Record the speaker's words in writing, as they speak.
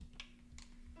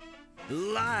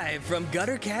Live from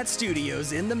Gutter Cat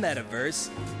Studios in the Metaverse,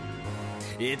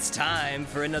 it's time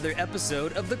for another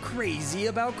episode of the Crazy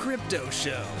About Crypto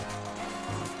Show.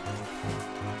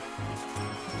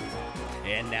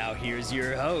 And now here's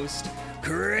your host,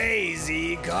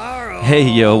 Crazy Carl. Hey,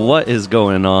 yo, what is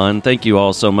going on? Thank you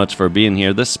all so much for being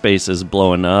here. This space is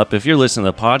blowing up. If you're listening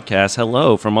to the podcast,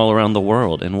 hello from all around the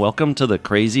world, and welcome to the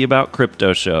Crazy About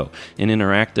Crypto Show, an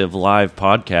interactive live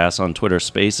podcast on Twitter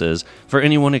Spaces for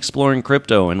anyone exploring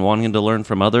crypto and wanting to learn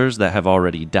from others that have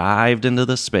already dived into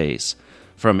the space.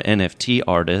 From NFT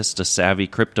artists to savvy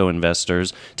crypto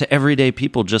investors to everyday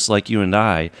people just like you and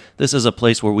I, this is a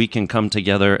place where we can come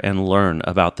together and learn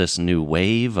about this new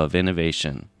wave of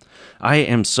innovation. I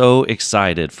am so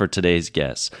excited for today's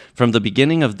guest. From the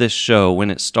beginning of this show, when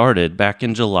it started back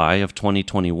in July of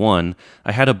 2021,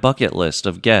 I had a bucket list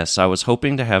of guests I was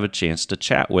hoping to have a chance to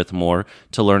chat with more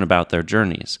to learn about their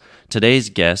journeys. Today's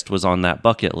guest was on that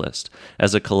bucket list.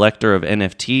 As a collector of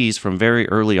NFTs from very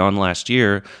early on last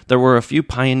year, there were a few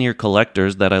pioneer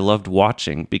collectors that I loved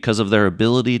watching because of their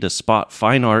ability to spot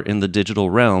fine art in the digital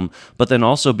realm, but then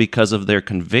also because of their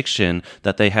conviction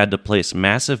that they had to place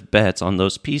massive bets on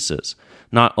those pieces.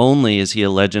 Not only is he a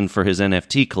legend for his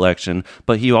NFT collection,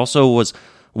 but he also was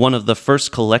one of the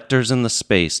first collectors in the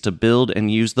space to build and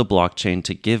use the blockchain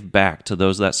to give back to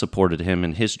those that supported him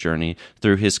in his journey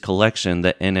through his collection,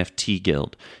 the NFT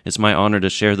Guild. It's my honor to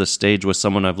share the stage with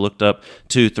someone I've looked up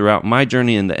to throughout my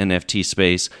journey in the NFT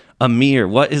space. Amir,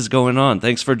 what is going on?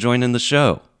 Thanks for joining the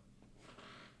show.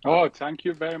 Oh, thank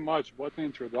you very much. What an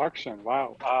introduction.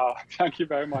 Wow. Thank you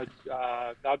very much.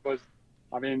 That was,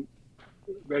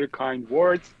 very kind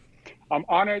words. I'm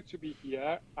honored to be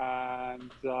here,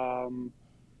 and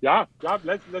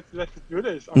let's do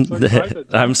this. I'm so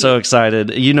excited. I'm so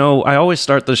excited. You know, I always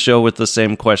start the show with the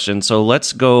same question, so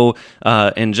let's go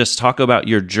and just talk about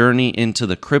your journey into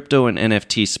the crypto and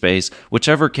NFT space,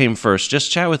 whichever came first.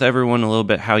 Just chat with everyone a little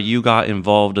bit how you got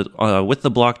involved with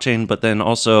the blockchain, but then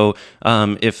also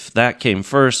if that came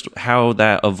first, how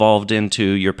that evolved into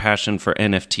your passion for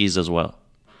NFTs as well.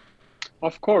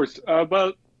 Of course.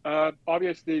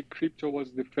 Obviously, crypto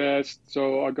was the first,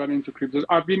 so I got into crypto.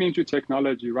 I've been into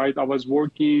technology, right? I was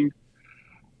working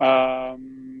back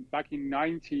in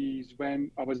 90s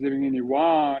when I was living in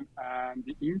Iran, and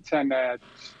the internet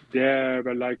there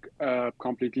were like a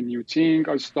completely new thing.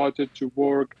 I started to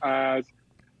work as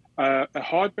a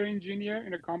hardware engineer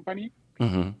in a company.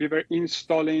 Mm-hmm. We were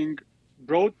installing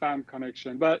broadband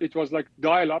connection, but it was like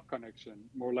dial-up connection,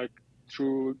 more like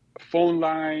through phone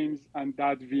lines, and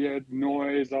that weird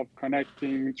noise of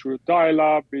connecting through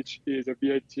dial-up, which is a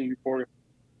weird thing for,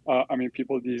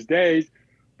 people these days.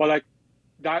 But like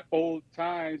that old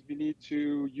times, we need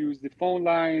to use the phone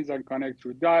lines and connect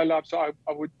through dial-up. So I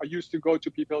used to go to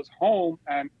people's home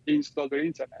and install their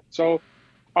internet. So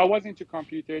I was into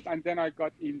computers, and then I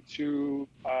got into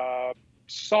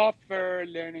software,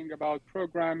 learning about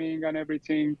programming and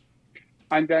everything.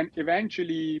 And then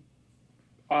eventually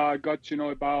I got to know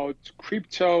about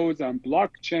cryptos and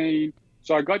blockchain.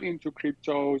 So I got into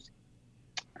cryptos.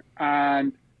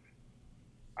 And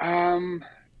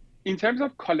in terms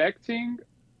of collecting,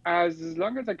 as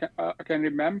long as I can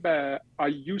remember, I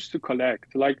used to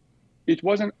collect. Like, it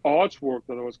wasn't artwork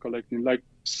that I was collecting, like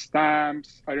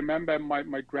stamps. I remember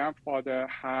my grandfather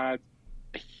had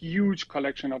a huge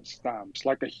collection of stamps,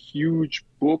 like a huge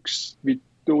books with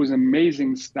those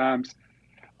amazing stamps.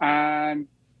 And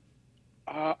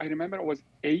I remember I was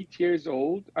 8 years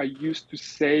old. I used to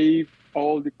save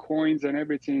all the coins and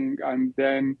everything. And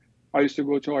then I used to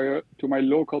go to my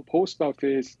local post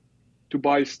office to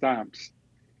buy stamps.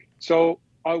 So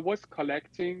I was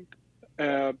collecting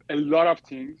a lot of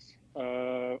things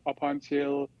up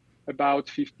until about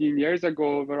 15 years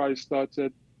ago, where I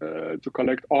started to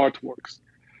collect artworks.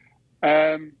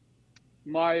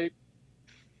 My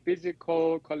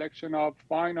physical collection of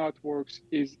fine artworks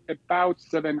is about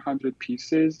 700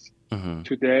 pieces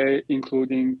today,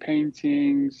 including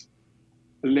paintings,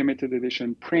 limited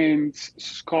edition prints,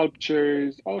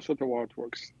 sculptures, all sorts of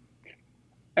artworks.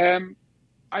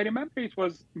 I remember it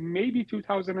was maybe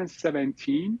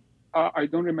 2017. I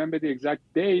don't remember the exact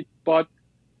date, but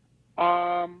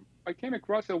I came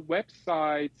across a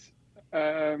website.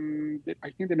 I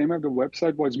think the name of the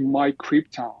website was My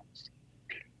Cryptons.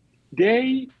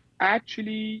 They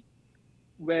actually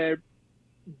were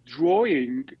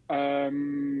drawing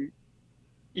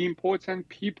important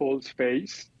people's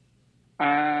face,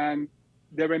 and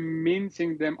they were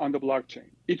minting them on the blockchain.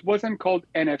 It wasn't called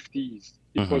NFTs.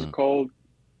 It was called,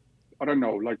 I don't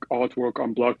know, like artwork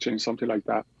on blockchain, something like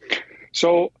that.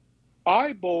 So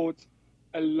I bought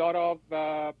a lot of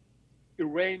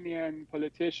Iranian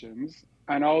politicians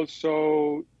and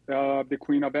also the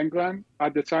Queen of England.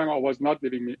 At the time, I was not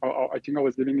living. I think I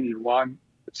was living in Iran,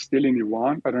 still in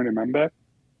Iran. I don't remember,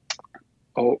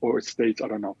 or States. I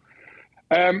don't know.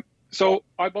 So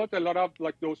I bought a lot of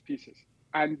like those pieces,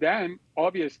 and then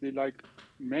obviously, like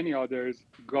many others,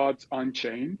 Gods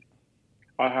Unchained.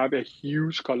 I have a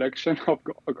huge collection of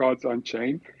Gods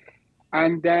Unchained,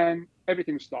 and then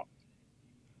everything stopped.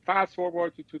 Fast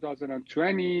forward to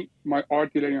 2020, my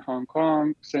art dealer in Hong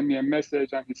Kong sent me a message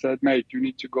and he said, mate, you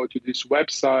need to go to this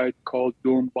website called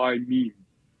Don't Buy Meme.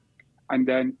 And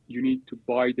then you need to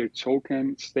buy their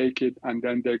token, stake it, and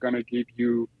then they're going to give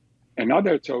you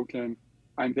another token.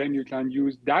 And then you can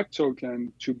use that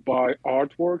token to buy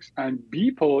artworks, and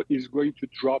Beeple is going to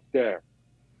drop there.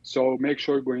 So make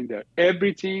sure you're going there.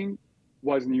 Everything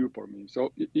was new for me.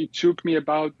 So it took me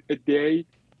about a day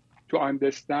to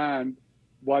understand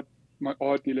what my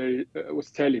art dealer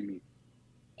was telling me.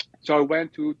 So I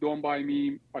went to Don't Buy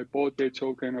Meme. I bought their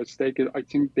token. I staked it. I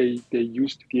think they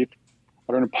used to give,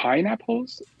 I don't know,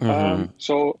 pineapples.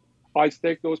 So I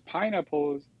staked those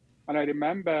pineapples, and I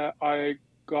remember I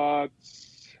got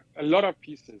a lot of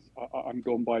pieces on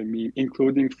Don't Buy Meme,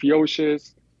 including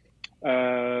Fiocious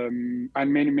and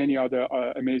many other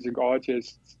amazing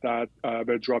artists that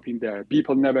were dropping there.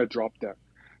 People never dropped there.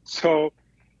 So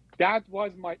that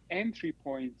was my entry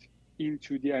point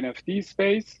into the NFT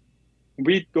space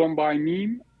with Don't Buy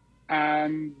Meme.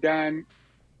 And then,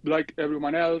 like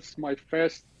everyone else, my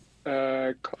first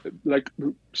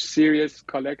serious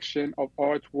collection of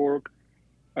artwork,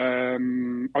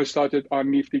 I started on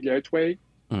Nifty Gateway,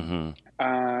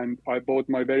 and I bought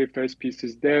my very first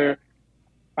pieces there.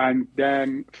 And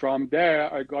then from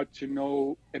there, I got to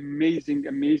know amazing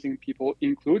people,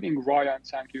 including Ryan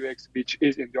SankUX, which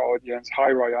is in the audience.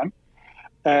 Hi, Ryan.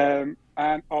 And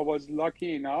I was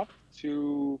lucky enough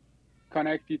to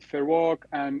connect with Farouk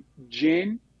and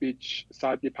Jin, which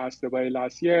sadly passed away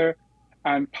last year,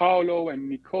 and Paolo and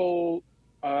Nicole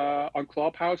on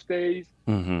Clubhouse days.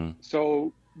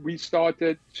 So we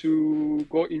started to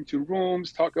go into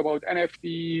rooms, talk about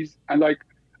NFTs, and like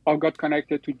I got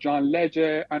connected to John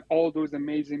Ledger and all those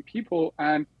amazing people.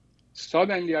 And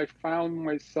suddenly I found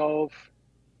myself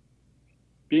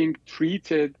being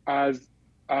treated as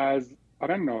I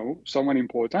don't know, someone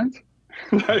important,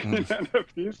 like in the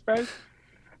NFT space.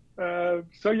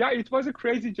 So yeah, it was a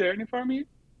crazy journey for me,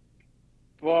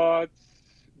 but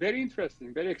very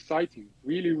interesting, very exciting,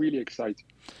 really exciting.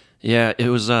 Yeah, it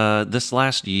was this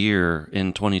last year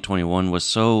in 2021 was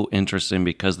so interesting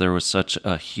because there was such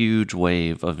a huge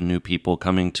wave of new people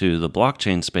coming to the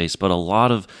blockchain space, but a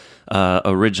lot of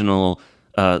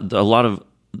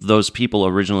those people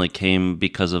originally came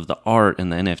because of the art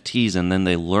and the NFTs, and then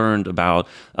they learned about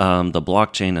the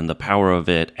blockchain and the power of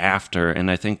it after. And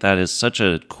I think that is such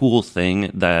a cool thing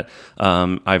that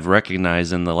I've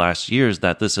recognized in the last years,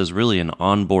 that this is really an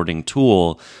onboarding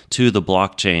tool to the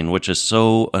blockchain, which is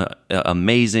so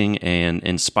amazing and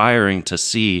inspiring to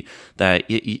see that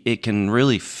it can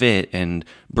really fit and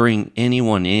bring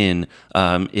anyone in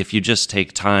if you just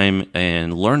take time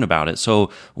and learn about it.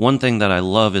 So one thing that I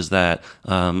love is that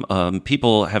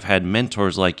people have had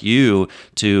mentors like you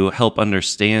to help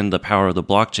understand the power of the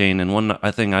blockchain. And one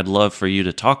thing I'd love for you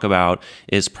to talk about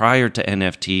is prior to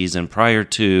NFTs and prior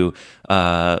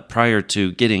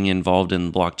to getting involved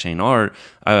in blockchain art,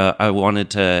 I wanted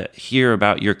to hear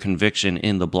about your conviction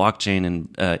in the blockchain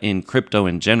and in crypto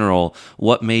in general.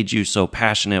 What made you so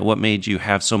passionate? What made you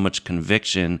have so much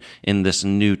conviction in this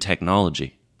new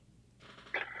technology?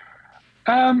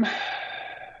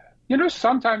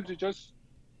 Sometimes you just,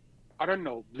 I don't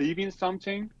know, believe in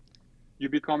something, you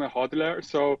become a hodler.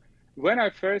 So when I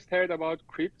first heard about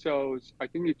cryptos, I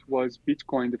think it was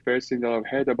Bitcoin, the first thing that I've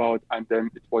heard about, and then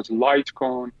it was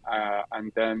Litecoin,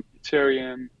 and then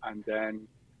Ethereum, and then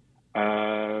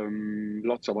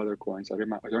lots of other coins. I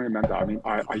don't remember. I mean,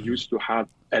 I used to have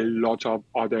a lot of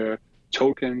other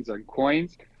tokens and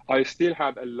coins. I still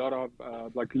have a lot of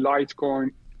like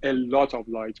Litecoin, a lot of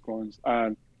Litecoins,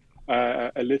 and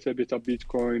a little bit of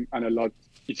Bitcoin, and a lot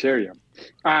Ethereum,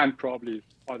 and probably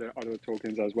other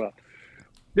tokens as well.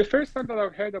 The first time that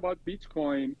I've heard about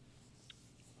Bitcoin,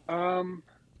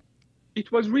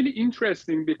 it was really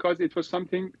interesting because it was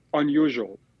something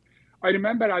unusual. I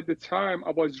remember at the time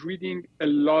I was reading a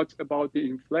lot about the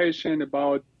inflation,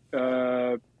 about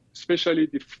especially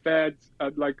the Fed,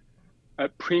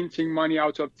 printing money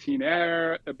out of thin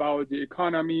air, about the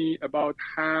economy, about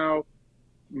how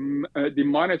the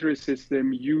monetary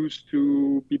system used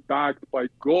to be backed by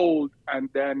gold, and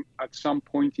then at some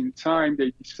point in time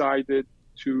they decided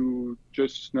to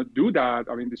just not do that.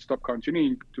 I mean, they stopped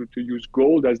continuing to use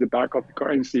gold as the backup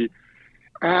currency.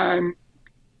 And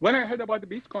when I heard about the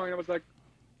Bitcoin, I was like,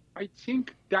 I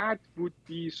think that would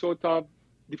be sort of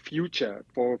the future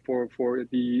for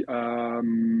the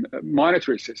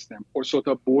monetary system, or sort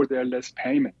of borderless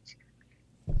payments.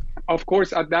 Of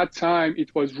course, at that time,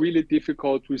 it was really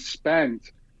difficult to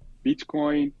spend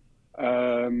Bitcoin.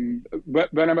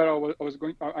 Whenever I was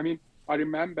going, I mean, I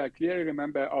clearly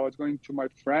remember I was going to my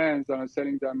friends and I was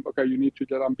telling them, okay, you need to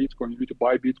get on Bitcoin, you need to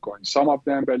buy Bitcoin. Some of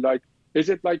them were like, is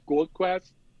it like Gold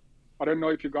Quest? I don't know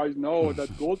if you guys know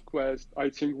that Gold Quest, I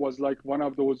think, was like one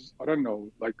of those, I don't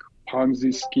know, like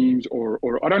Ponzi schemes or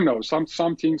I don't know,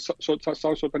 something, some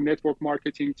sort of network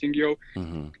marketing thing,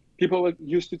 People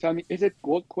used to tell me, is it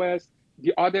Gold Quest?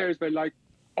 The others were like,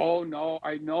 oh no,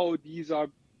 I know these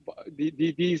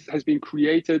has been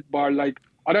created by, like,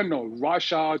 I don't know,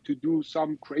 Russia to do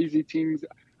some crazy things.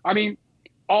 I mean,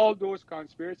 all those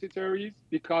conspiracy theories,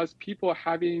 because people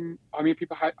had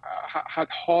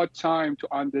hard time to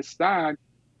understand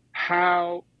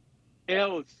how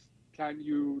else can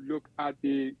you look at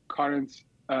the current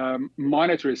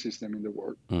monetary system in the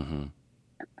world. And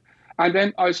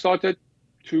then I started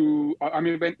when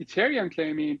Ethereum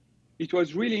came in, it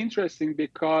was really interesting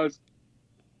because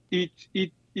it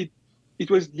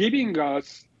was giving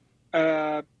us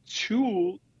a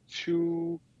tool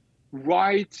to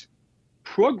write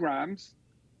programs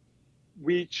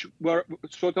which were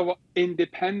sort of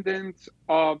independent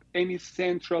of any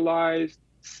centralized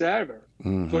server.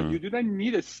 So you didn't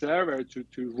need a server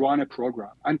to run a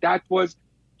program. And that was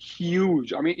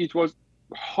huge. I mean, it was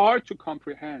hard to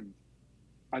comprehend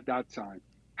at that time.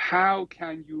 How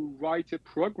can you write a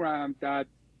program that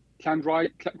can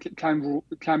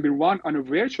be run on a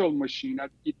virtual machine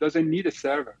that it doesn't need a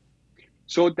server?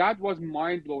 So that was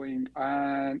mind-blowing.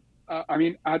 And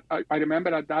I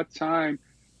remember at that time,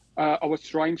 I was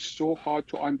trying so hard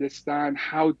to understand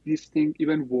how this thing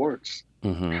even works.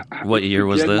 What year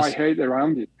was this? Get my head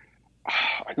around it.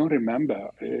 I don't remember.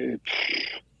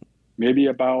 Maybe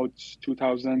about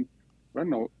 2000, I don't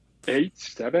know, 8,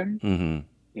 7,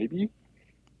 maybe.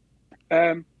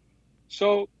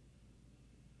 So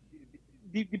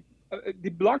the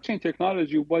blockchain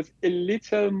technology was a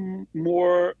little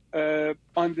more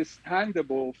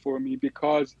understandable for me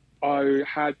because I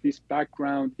had this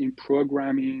background in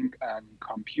programming and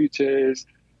computers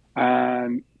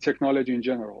and technology in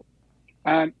general.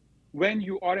 And when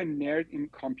you are a nerd in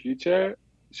computer,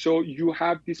 so you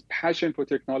have this passion for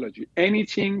technology.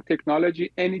 Anything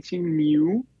technology, anything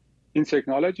new in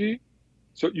technology,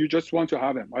 so you just want to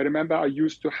have them. I remember I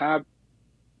used to have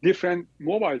different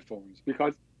mobile phones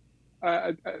because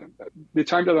the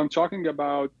time that I'm talking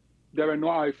about, there were no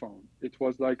iPhone. It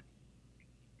was like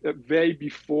way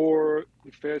before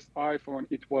the first iPhone.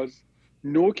 It was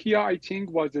Nokia, I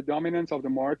think, was the dominance of the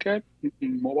market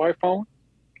in mobile phone.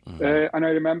 And I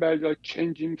remember like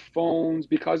changing phones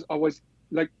because I was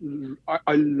like,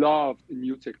 I loved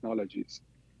new technologies.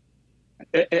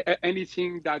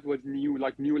 Anything that was new,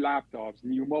 like new laptops,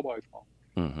 new mobile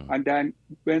phone. And then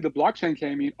when the blockchain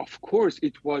came in, of course,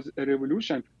 it was a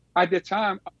revolution. At the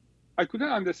time, I couldn't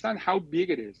understand how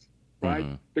big it is,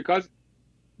 right? Because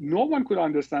no one could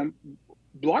understand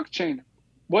blockchain.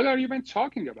 What are you even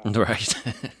talking about? Right.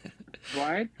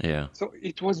 Right? Yeah. So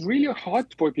it was really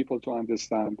hard for people to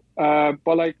understand.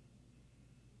 But like,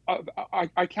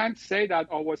 I can't say that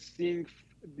I was seeing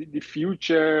the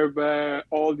future where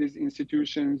all these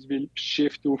institutions will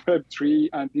shift to Web3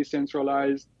 and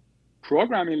decentralized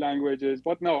programming languages.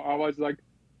 But no, I was like,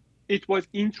 it was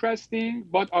interesting,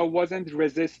 but I wasn't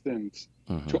resistant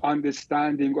to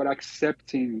understanding or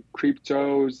accepting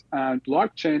cryptos and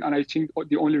blockchain. And I think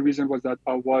the only reason was that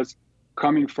I was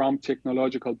coming from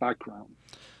technological background.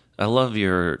 I love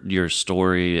your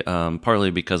story,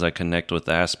 partly because I connect with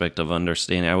the aspect of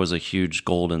understanding. I was a huge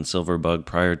gold and silver bug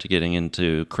prior to getting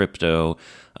into crypto,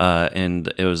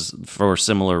 and it was for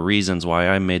similar reasons why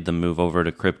I made the move over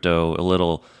to crypto a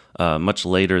little much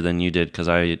later than you did, because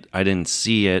I didn't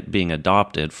see it being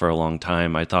adopted for a long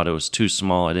time. I thought it was too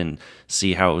small. I didn't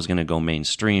see how it was going to go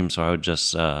mainstream, so I would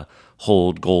just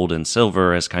hold gold and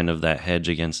silver as kind of that hedge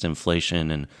against inflation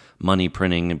and money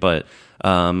printing. But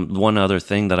one other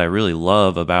thing that I really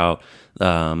love about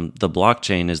the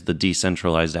blockchain is the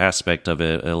decentralized aspect of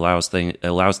it. It allows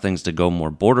things to go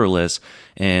more borderless,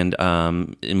 and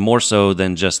more so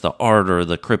than just the art or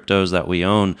the cryptos that we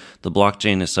own. The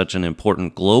blockchain is such an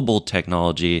important global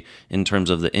technology in terms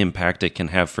of the impact it can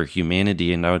have for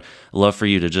humanity. And I would love for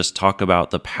you to just talk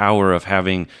about the power of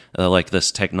having like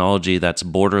this technology that's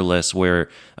borderless, where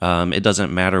it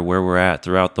doesn't matter where we're at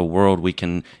throughout the world, we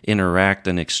can interact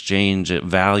and exchange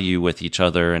value with each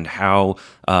other, and how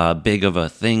big of a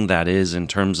thing that is in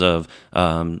terms of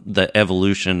the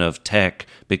evolution of tech,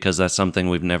 because that's something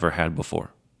we've never had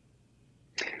before.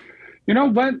 You know,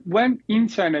 when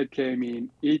internet came in,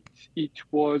 it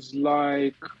was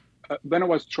like when I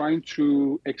was trying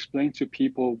to explain to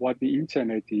people what the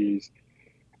internet is,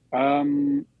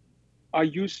 I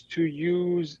used to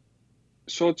use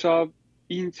sort of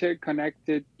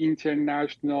interconnected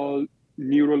international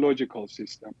neurological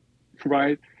system,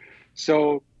 right?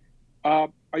 So I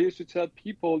used to tell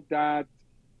people that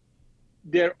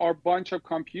there are a bunch of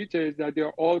computers that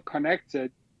they're all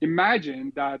connected.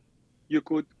 Imagine that you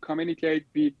could communicate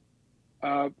with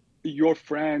your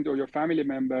friend or your family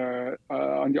member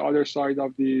on the other side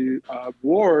of the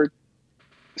world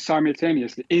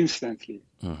simultaneously, instantly,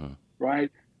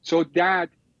 right? So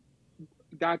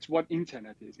that's what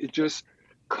internet is. It just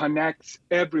connects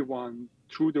everyone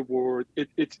through the world.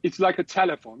 It's like a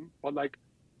telephone, but like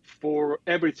for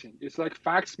everything. It's like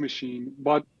fax machine,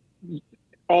 but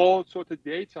all sort of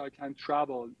data can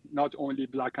travel, not only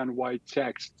black and white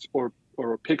texts or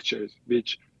pictures,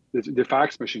 which the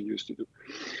fax machine used to do.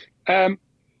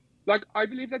 Like I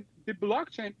believe that the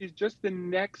blockchain is just the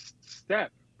next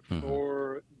step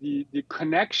for the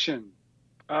connection.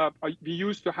 We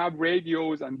used to have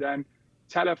radios and then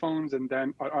telephones, and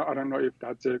then I don't know if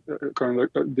that's the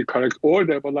correct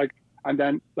order, but like, and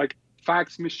then like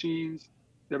fax machines,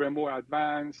 they were more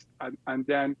advanced, and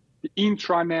then the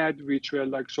intranet, which were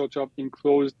like sort of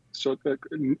enclosed sort of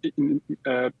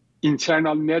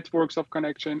internal networks of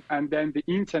connection, and then the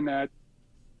internet,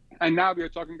 and now we are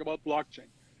talking about blockchain.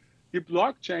 The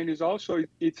blockchain is also,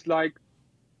 it's like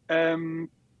the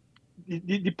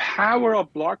power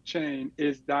of blockchain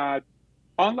is that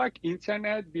unlike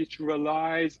internet, which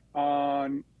relies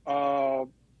on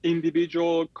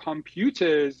individual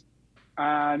computers,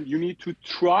 and you need to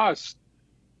trust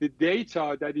the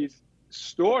data that is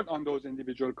stored on those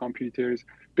individual computers,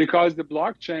 because the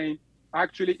blockchain,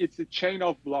 actually, it's a chain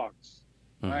of blocks,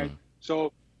 right?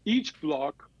 So each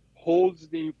block holds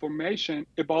the information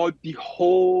about the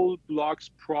whole blocks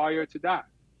prior to that,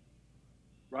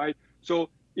 right? So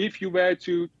if you were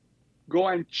to go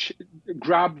and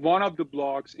grab one of the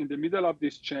blocks in the middle of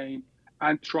this chain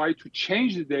and try to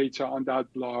change the data on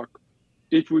that block,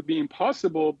 it would be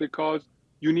impossible, because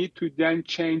you need to then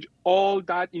change all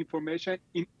that information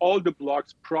in all the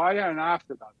blocks prior and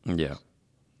after that. Yeah.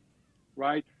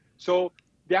 Right? So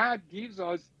that gives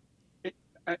us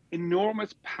an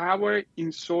enormous power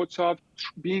in sort of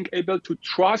being able to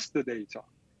trust the data,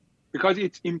 because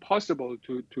it's impossible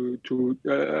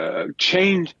to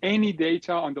change any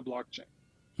data on the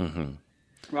blockchain.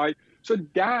 Right? So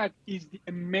that is the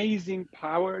amazing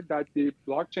power that the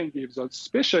blockchain gives us,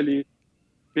 especially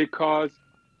because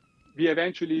we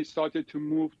eventually started to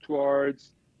move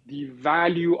towards the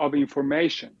value of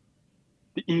information.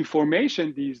 The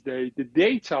information these days, the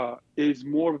data, is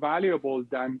more valuable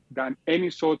than any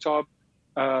sort of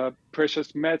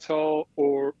precious metal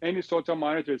or any sort of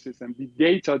monetary system. The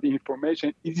data, the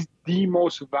information, is the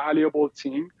most valuable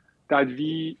thing that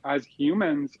we as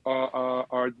humans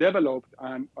are developed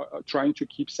and are trying to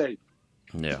keep safe.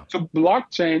 Yeah. So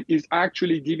blockchain is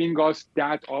actually giving us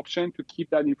that option to keep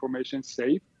that information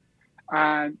safe.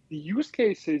 And the use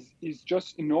cases is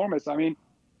just enormous. I mean,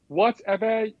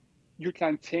 whatever you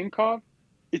can think of,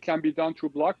 it can be done through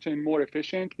blockchain more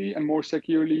efficiently and more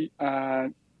securely.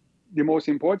 And the most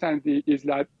important is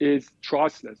that it's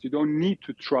trustless. You don't need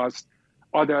to trust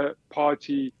other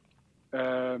party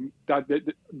that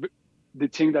the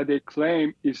thing that they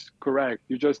claim is correct.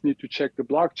 You just need to check the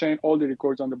blockchain, all the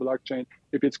records on the blockchain.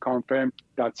 If it's confirmed,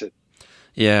 that's it.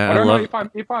 Yeah, I don't know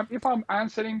if I'm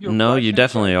answering your question. No, you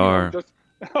definitely are. Just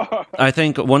I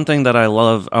think one thing that I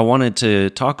love, I wanted to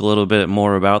talk a little bit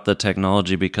more about the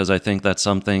technology, because I think that's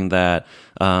something that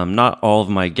not all of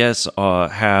my guests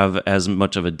have as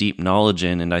much of a deep knowledge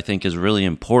in, and I think is really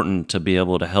important to be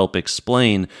able to help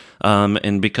explain.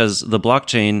 And because the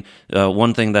blockchain,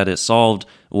 one thing that it solved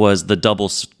was the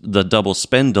double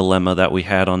spend dilemma that we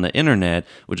had on the internet,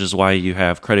 which is why you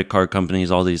have credit card companies,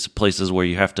 all these places where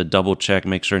you have to double check,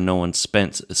 make sure no one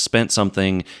spent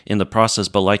something in the process.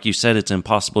 But like you said, it's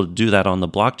impossible to do that on the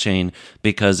blockchain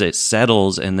because it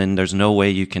settles and then there's no way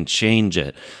you can change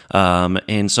it.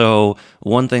 And so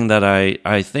one thing that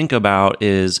I think about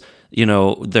is,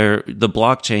 the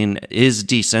blockchain is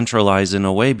decentralized in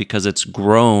a way because it's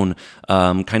grown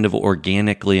kind of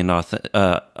organically and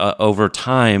over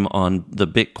time on the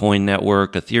Bitcoin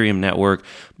network, Ethereum network,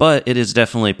 but it is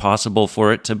definitely possible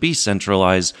for it to be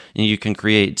centralized, and you can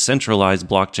create centralized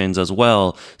blockchains as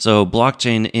well. So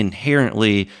blockchain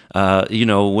inherently,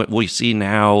 what we see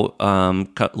now,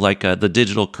 like the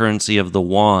digital currency of the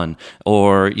yuan,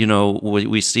 or,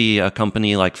 we see a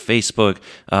company like Facebook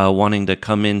wanting to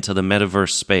come into the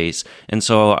metaverse space. And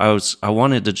so I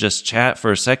wanted to just chat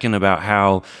for a second about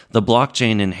how the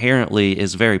blockchain inherently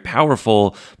is very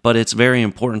powerful, but it's very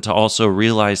important to also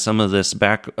realize some of this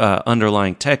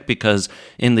underlying tech, because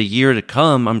in the year to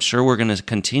come, I'm sure we're going to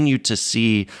continue to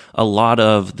see a lot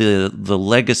of the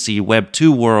legacy Web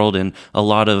 2 world and a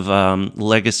lot of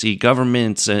legacy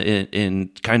governments in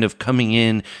kind of coming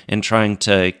in and trying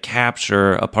to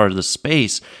capture a part of the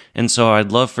space. And so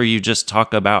I'd love for you just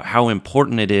talk about how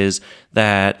important it is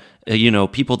that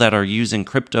people that are using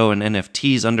crypto and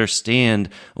NFTs understand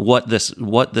what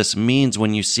this means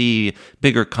when you see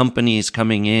bigger companies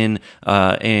coming in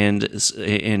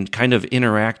and kind of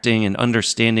interacting and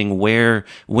understanding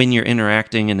when you're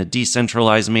interacting in a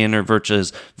decentralized manner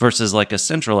versus like a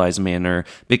centralized manner,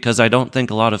 because I don't think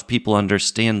a lot of people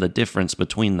understand the difference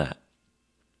between that.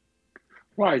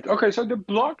 Right. Okay. So the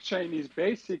blockchain is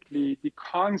basically the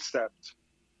concept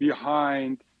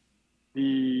behind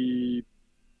the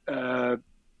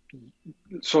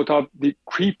sort of the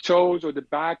cryptos or the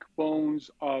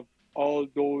backbones of all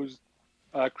those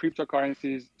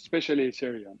cryptocurrencies, especially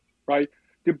Ethereum, right?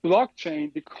 The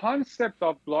blockchain, the concept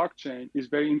of blockchain is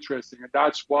very interesting. And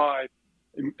that's why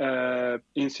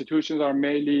institutions are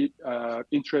mainly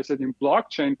interested in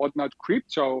blockchain, but not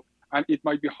crypto. And it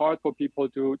might be hard for people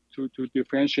to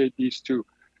differentiate these two.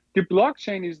 The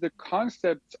blockchain is the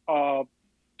concept of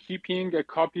keeping a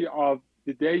copy of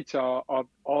the data of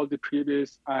all the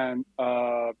previous and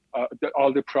all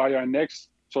the prior and next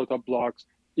sort of blocks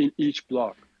in each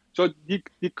block. So the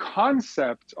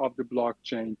concept of the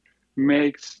blockchain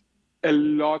makes a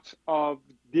lot of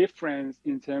difference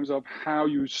in terms of how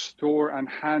you store and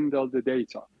handle the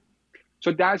data.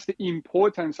 So that's the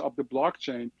importance of the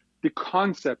blockchain. The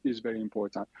concept is very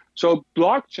important. So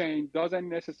blockchain doesn't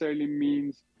necessarily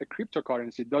mean a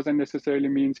cryptocurrency, doesn't necessarily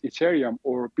mean Ethereum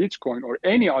or Bitcoin or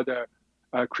any other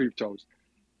cryptos.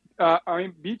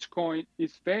 Bitcoin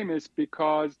is famous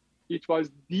because it was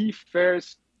the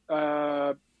first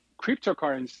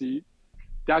cryptocurrency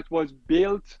that was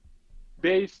built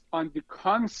based on the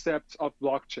concept of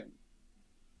blockchain,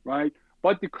 right?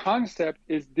 But the concept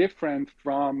is different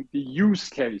from the use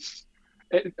case.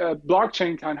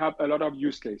 Blockchain can have a lot of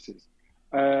use cases.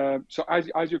 So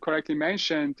as you correctly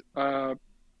mentioned,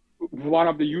 one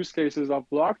of the use cases of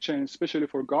blockchain, especially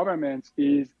for governments,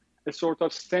 is a sort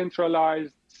of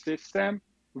centralized system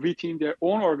within their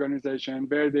own organization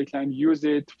where they can use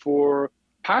it for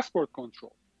passport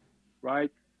control, right?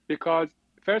 Because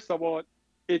first of all,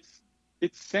 it's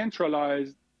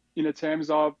centralized in the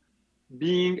terms of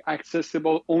being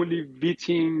accessible only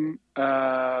within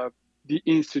the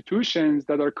institutions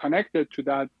that are connected to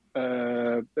that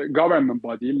government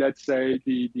body. Let's say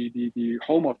the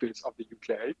Home Office of the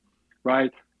UK,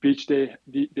 right? Which they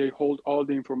hold all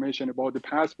the information about the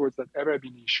passports that ever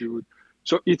been issued.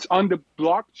 So it's on the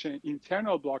blockchain,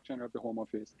 internal blockchain of the Home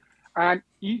Office. And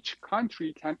each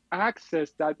country can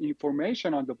access that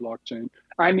information on the blockchain.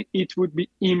 And it would be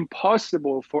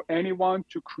impossible for anyone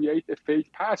to create a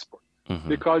fake passport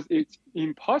because it's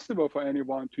impossible for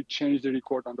anyone to change the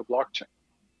record on the blockchain,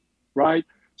 right?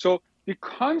 So the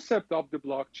concept of the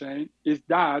blockchain is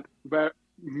that where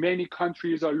many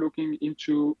countries are looking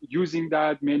into using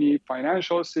that, many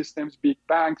financial systems, big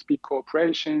banks, big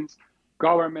corporations,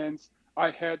 governments.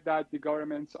 I heard that the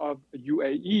governments of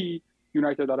UAE,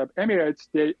 United Arab Emirates,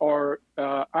 they are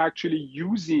actually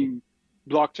using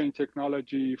blockchain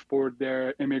technology for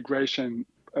their immigration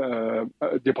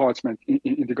department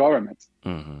in the government.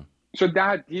 So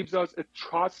that gives us a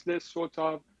trustless sort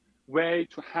of way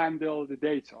to handle the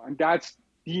data. And that's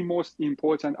the most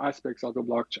important aspects of the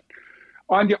blockchain.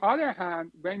 On the other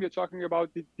hand, when we're talking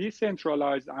about the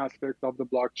decentralized aspect of the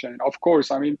blockchain, of course,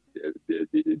 I mean,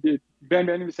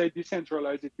 when we say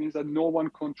decentralized, it means that no one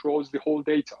controls the whole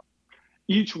data.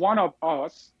 Each one of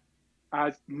us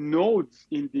as nodes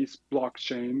in this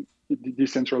blockchain, the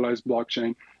decentralized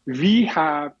blockchain, we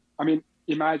have, I mean,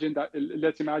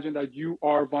 let's imagine that you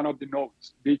are one of the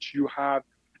nodes, which you have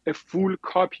a full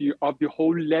copy of the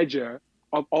whole ledger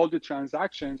of all the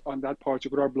transactions on that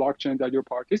particular blockchain that you're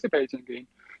participating in.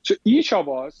 So each of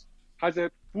us has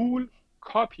a full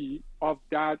copy of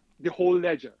that, the whole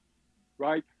ledger,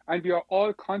 right? And we are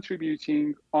all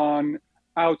contributing on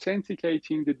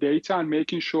authenticating the data and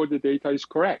making sure the data is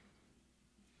correct.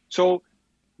 So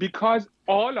because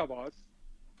all of us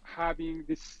having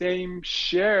the same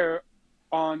share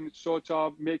on sort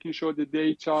of making sure the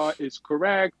data is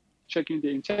correct, checking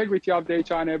the integrity of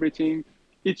data and everything,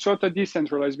 it's sort of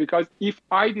decentralized, because if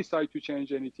I decide to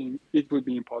change anything, it would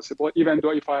be impossible, even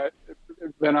though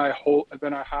when I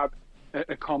have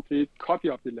a complete copy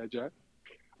of the ledger.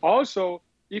 Also,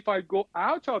 if I go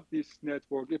out of this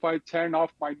network, if I turn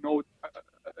off my node,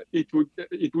 it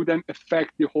wouldn't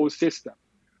affect the whole system.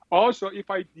 Also, if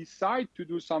I decide to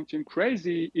do something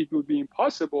crazy, it would be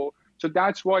impossible. So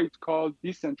that's why it's called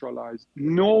decentralized.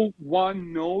 No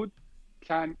one node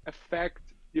can affect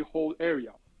the whole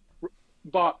area.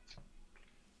 But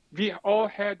we all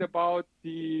heard about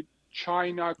the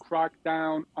China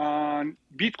crackdown on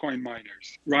Bitcoin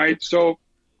miners, right? So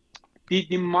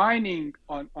the mining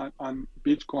on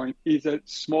Bitcoin is a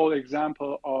small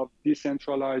example of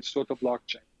decentralized sort of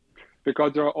blockchain,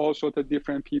 because there are all sorts of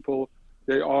different people.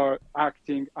 They are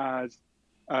acting as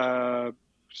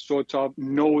sort of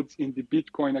nodes in the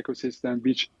Bitcoin ecosystem,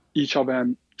 which each of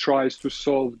them tries to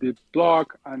solve the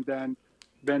block. And then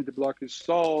when the block is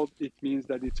solved, it means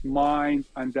that it's mined,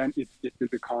 and then it will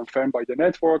be confirmed by the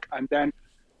network. And then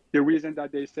the reason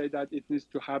that they say that it needs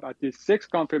to have at least 6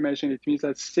 confirmation, it means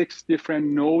that 6 different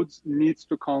nodes needs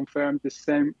to confirm the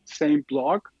same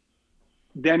block.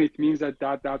 Then it means that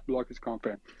block is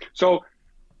confirmed. So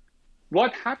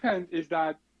what happened is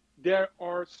that there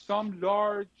are some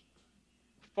large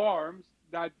farms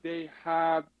that they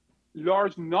have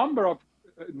large number of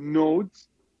nodes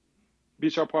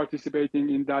which are participating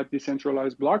in that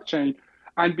decentralized blockchain,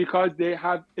 and because they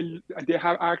have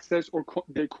access, or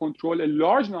they control a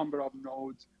large number of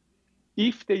nodes,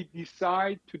 if they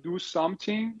decide to do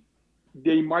something,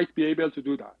 they might be able to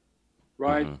do that,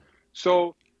 right? Mm-hmm.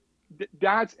 So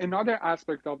that's another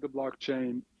aspect of the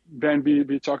blockchain. When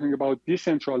we're talking about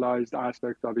decentralized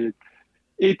aspect of it,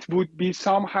 it would be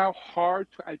somehow hard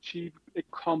to achieve a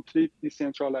complete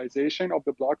decentralization of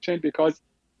the blockchain, because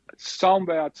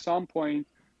somewhere at some point,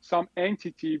 some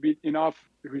entity with enough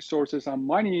resources and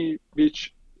money,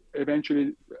 which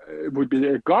eventually would be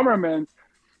a government,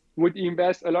 would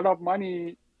invest a lot of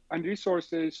money and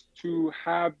resources to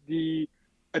have the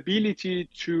ability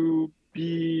to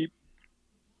be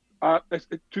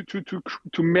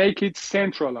to make it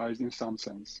centralized in some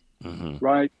sense, mm-hmm.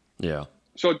 right? Yeah.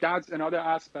 So that's another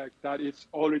aspect that is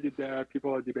already there.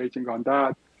 People are debating on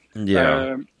that.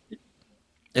 Yeah.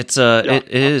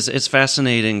 It's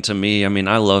fascinating to me. I mean,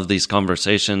 I love these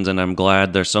conversations, and I'm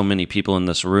glad there's so many people in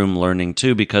this room learning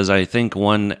too, because I think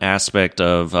one aspect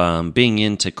of being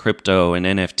into crypto and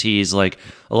NFTs, like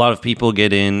a lot of people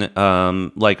get in,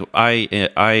 like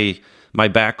my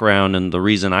background and the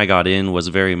reason I got in was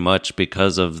very much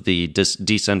because of the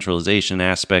decentralization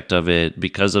aspect of it,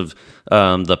 because of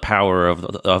the power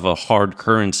of a hard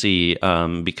currency,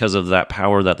 because of that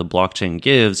power that the blockchain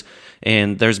gives.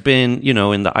 And there's been,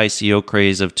 in the ICO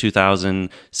craze of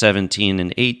 2017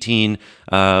 and 18,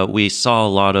 we saw a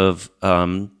lot of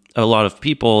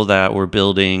people that were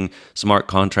building smart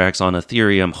contracts on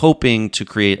Ethereum, hoping to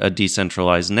create a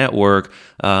decentralized network.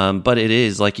 But it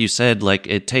is, like you said,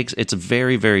 it's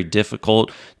very, very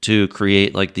difficult to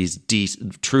create like these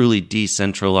truly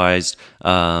decentralized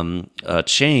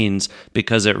chains,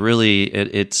 because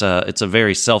it's a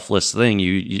very selfless thing.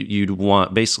 You'd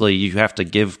want, basically you have to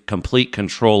give complete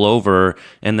control over,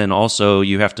 and then also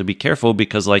you have to be careful,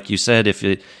 because like you said,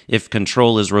 if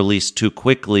control is released too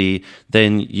quickly,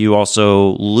 then you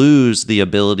also lose the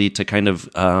ability to kind of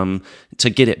to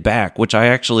get it back, which I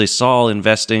actually saw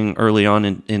investing early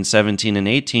on in 17 and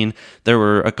 18. There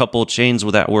were a couple of chains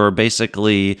that were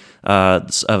basically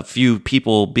a few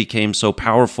people became so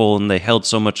powerful and they held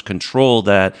so much control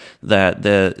that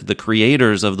the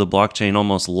creators of the blockchain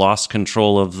almost lost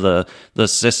control of the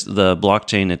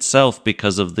blockchain itself,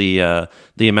 because of the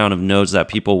amount of nodes that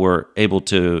people were able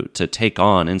to take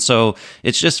on. And so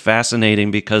it's just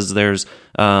fascinating, because there's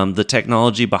the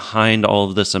technology behind all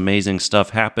of this amazing stuff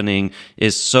happening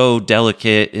is so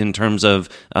delicate in terms of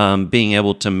being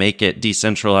able to make it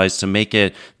decentralized, to make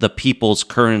it the people's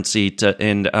currency.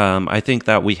 And I think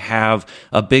that we have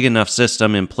a big enough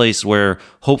system in place where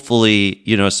hopefully,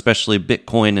 especially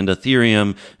Bitcoin and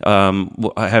Ethereum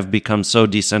have become so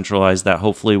decentralized that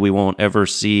hopefully we won't ever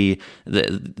see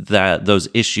that those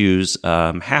issues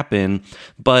happen.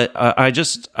 But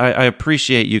I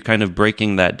appreciate you kind of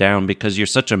breaking that down, because you're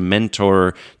such a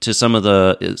mentor to some of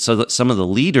the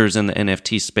leaders in the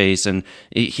NFT space, and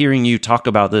hearing you talk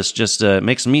about this just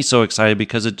makes me so excited,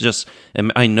 because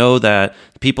I know that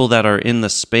people that are in the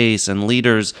space and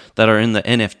leaders that are in the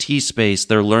NFT space,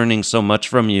 they're learning so much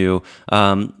from you.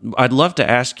 I'd love to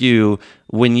ask you,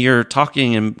 when you're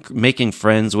talking and making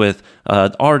friends with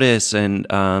artists and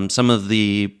some of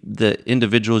the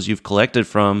individuals you've collected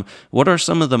from, what are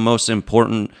some of the most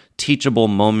important teachable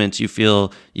moments you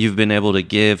feel you've been able to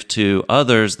give to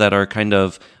others that are kind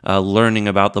of learning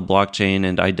about the blockchain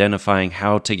and identifying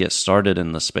how to get started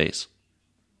in the space?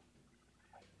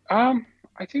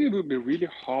 I think it would be really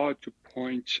hard to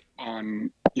point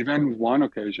on even one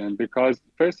occasion, because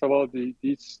first of all,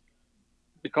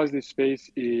 because the space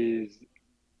is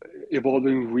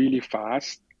evolving really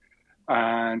fast,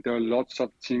 and there are lots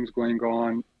of things going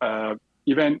on.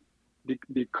 Even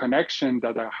the connection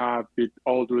that I have with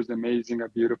all those amazing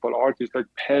and beautiful artists, like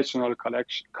personal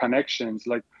connections,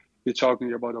 like we're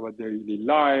talking about our daily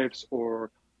lives, or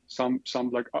some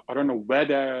like, I don't know,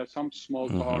 weather, some small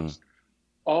talks.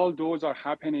 All those are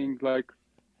happening like,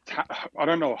 I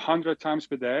don't know, 100 times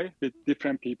per day with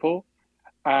different people.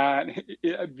 And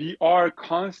we are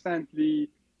constantly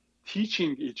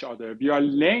teaching each other. We are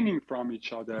learning from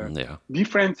each other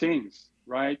different things,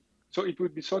 right? So it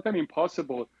would be sort of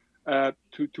impossible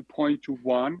to point to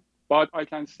one, but I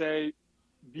can say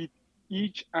with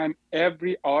each and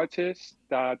every artist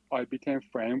that I became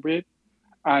friends with,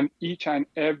 and each and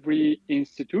every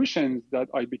institution that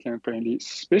I became friendly,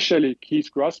 especially Keith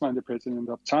Grossman, the president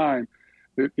of Time,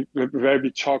 where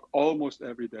we talk almost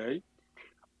every day,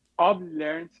 I've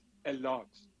learned a lot.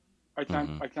 I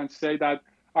can say that.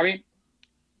 I mean,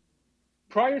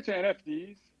 prior to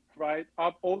NFTs, right,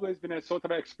 I've always been a sort of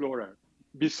explorer.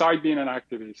 Besides being an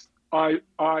activist,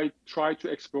 I try to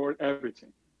explore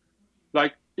everything.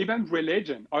 Like even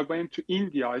religion. I went to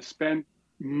India. I spent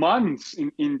months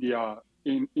in India,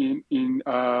 in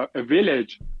a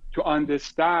village, to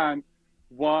understand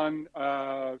one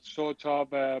sort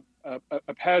of a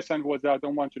person was there, I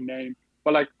don't want to name,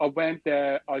 but like I went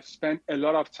there, I spent a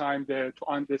lot of time there to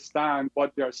understand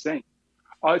what they're saying.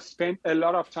 I spent a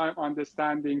lot of time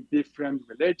understanding different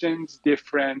religions,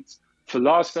 different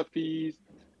philosophies,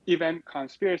 even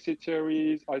conspiracy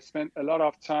theories. I spent a lot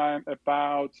of time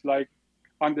about like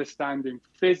understanding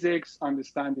physics,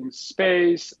 understanding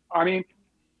space. I mean,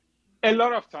 a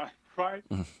lot of time, right?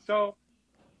 So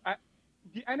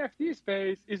the NFT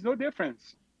space is no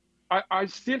difference. I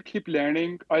still keep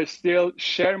learning. I still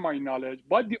share my knowledge.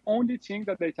 But the only thing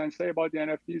that I can say about the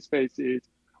NFT space is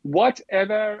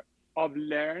whatever I've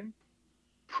learned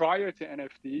prior to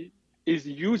NFT is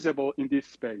usable in this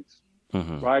space,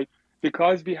 right?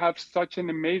 Because we have such an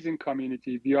amazing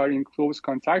community. We are in close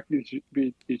contact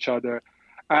with each other.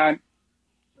 And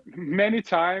many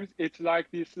times it's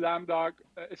like the Slam Dunk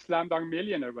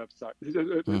Millionaire website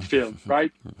film,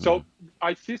 right? So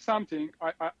I see something,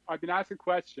 I've been asked a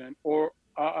question, or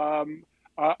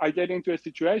I get into a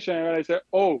situation and I say,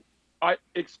 oh, I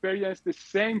experienced the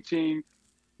same thing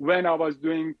when I was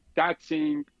doing that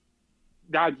thing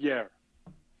that year,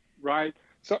 right?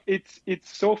 So it's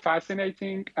so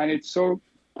fascinating, and it's so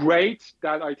great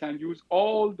that I can use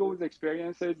all those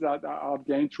experiences that I've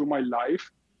gained through my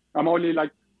life. I'm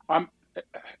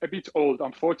a bit old,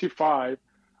 I'm 45,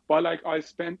 but like I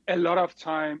spent a lot of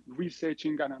time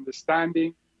researching and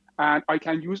understanding, and I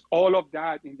can use all of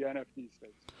that in the NFT space.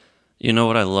 You know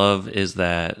what I love is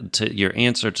that your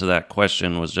answer to that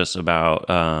question was just about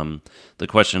the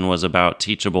question was about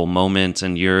teachable moments,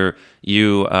 and you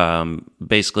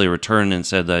basically returned and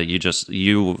said that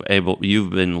you've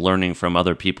been learning from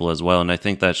other people as well, and I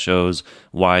think that shows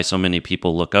why so many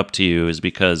people look up to you, is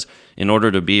because in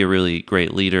order to be a really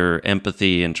great leader,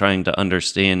 empathy and trying to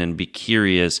understand and be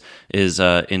curious is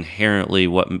inherently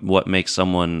what makes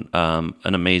someone an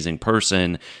amazing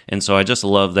person. And so I just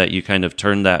love that you kind of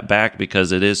turned that back,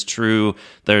 because it is true.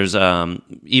 There's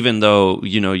even though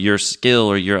your skill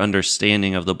or your understanding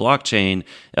of the blockchain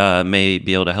may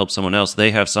be able to help someone else,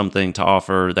 they have something to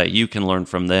offer that you can learn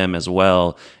from them as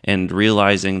well. And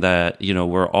realizing that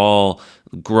we're all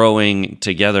growing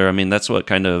together. I mean, that's what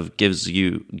kind of gives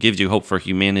you hope for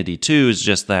humanity too, is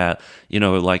just that,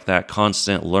 like that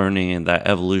constant learning and that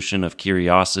evolution of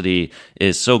curiosity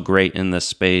is so great in this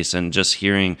space. And just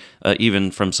hearing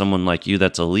even from someone like you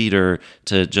that's a leader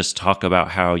to just talk about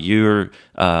how you're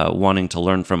wanting to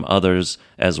learn from others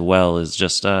as well is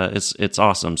just it's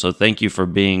awesome. So thank you for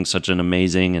being such an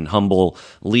amazing and humble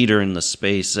leader in the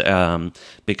space,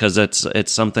 because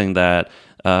it's something that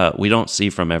we don't see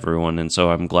from everyone. And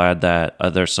so I'm glad that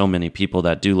there's so many people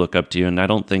that do look up to you. And I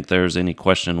don't think there's any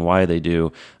question why they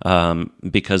do,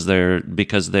 because they're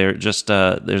just,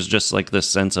 there's just like this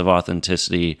sense of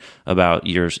authenticity about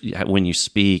when you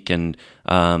speak, and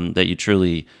that you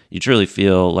truly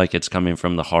feel like it's coming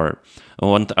from the heart.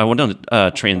 I want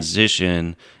to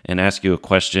transition and ask you a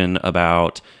question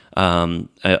about some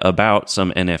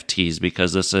NFTs,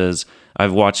 because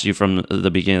I've watched you from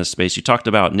the beginning of the space. You talked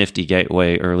about Nifty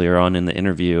Gateway earlier on in the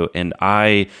interview, and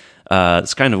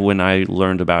it's kind of when I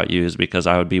learned about you, is because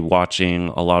I would be watching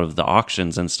a lot of the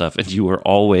auctions and stuff, and you were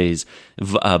always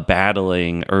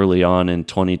battling early on in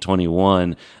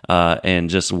 2021 and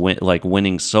just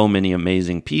winning so many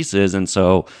amazing pieces. And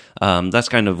so that's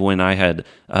kind of when I had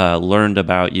learned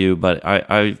about you. But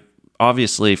I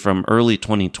obviously from early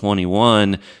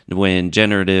 2021, when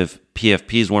generative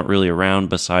PFPs weren't really around,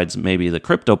 besides maybe the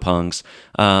CryptoPunks,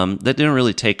 that didn't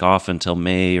really take off until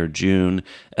May or June.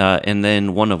 And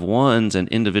then one of ones and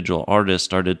individual artists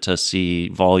started to see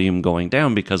volume going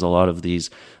down, because a lot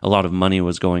of money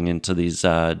was going into these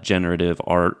generative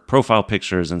art profile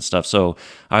pictures and stuff. So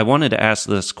I wanted to ask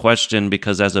this question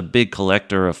because, as a big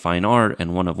collector of fine art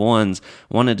and one of ones,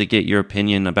 wanted to get your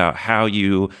opinion about how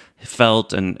you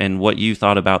felt and what you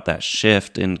thought about that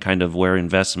shift and kind of where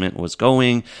investment was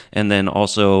going. And then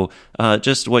also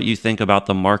just what you think about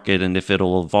the market, and if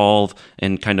it'll evolve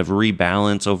and kind of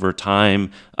rebalance over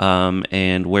time,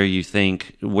 and where you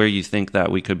think that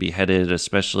we could be headed,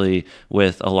 especially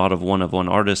with a lot of one-of-one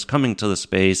artists coming to the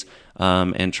space,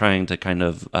 and trying to kind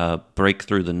of break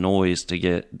through the noise to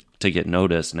get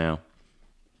noticed now.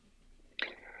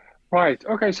 Right.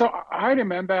 Okay. So I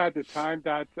remember at the time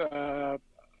that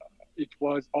it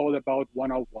was all about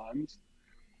one-on-ones.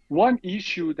 One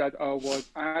issue that I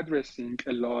was addressing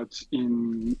a lot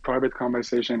in private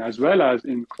conversation, as well as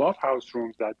in clubhouse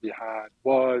rooms that we had,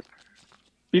 was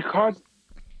because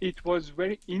it was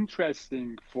very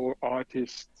interesting for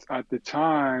artists at the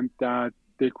time that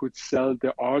they could sell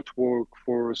the artwork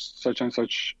for such and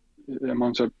such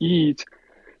amounts of ETH.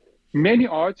 Many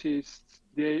artists,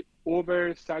 they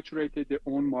oversaturated their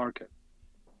own market,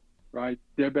 right?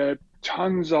 There were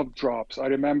tons of drops. I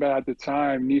remember at the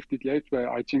time, Nifty Gateway,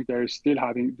 I think they're still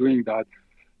doing that,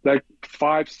 like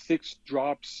 5-6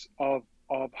 drops of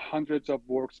hundreds of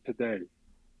works per day,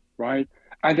 right?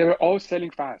 And they were all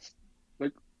selling fast,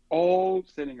 like all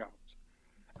selling out.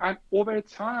 And over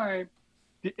time,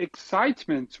 the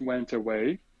excitement went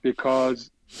away,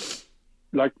 because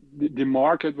like the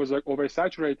market was like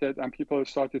oversaturated, and people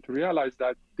started to realize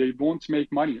that they won't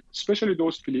make money, especially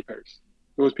those flippers,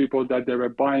 those people that they were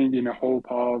buying in a hope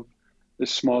of a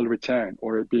small return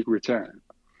or a big return.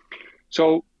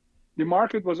 So the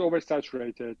market was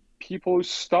oversaturated. People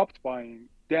stopped buying.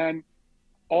 Then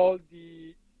all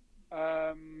the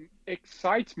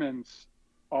excitement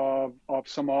of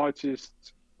some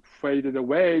artists faded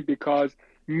away, because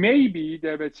maybe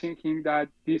they were thinking that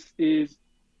this is,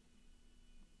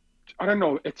 I don't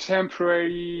know, a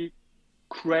temporary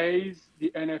craze,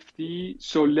 the NFT,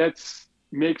 so let's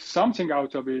make something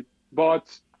out of it.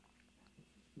 But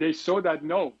they saw that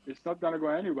no, it's not going to go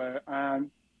anywhere.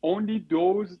 And only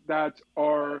those that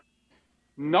are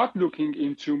not looking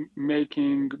into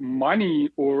making money,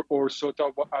 or sort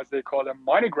of, as they call them,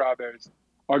 money grabbers,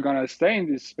 are going to stay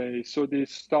in this space. So they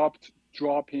stopped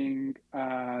dropping,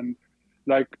 and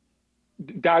like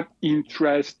that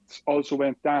interest also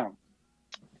went down.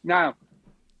 Now,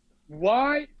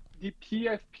 why the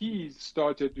PFPs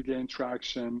started to gain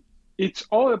traction? It's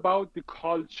all about the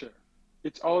culture.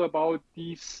 It's all about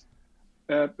these.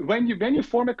 When you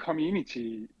form a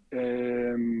community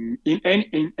in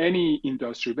any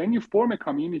industry, when you form a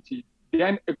community,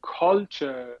 then a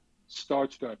culture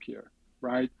starts to appear,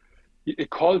 right? A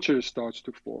culture starts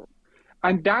to form,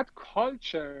 and that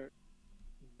culture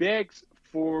begs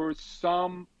for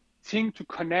something to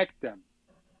connect them.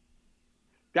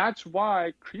 That's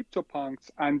why CryptoPunks,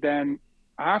 and then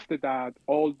after that,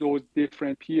 all those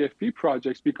different PFP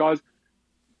projects, because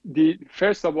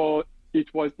first of all,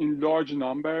 it was in large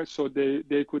number, so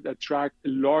they could attract a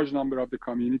large number of the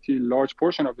community, large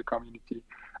portion of the community.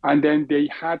 And then they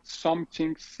had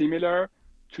something similar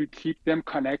to keep them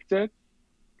connected.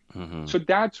 So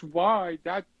that's why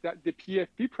that the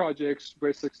PFP projects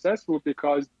were successful,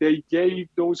 because they gave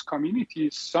those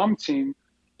communities something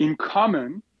in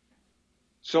common.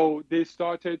 So they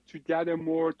started to gather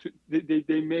more,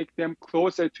 they make them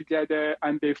closer together,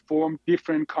 and they form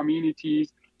different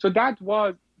communities. So that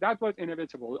was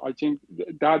inevitable. I think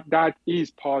that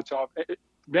is part of,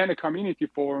 when a community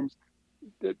forms,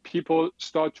 people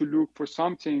start to look for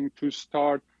something to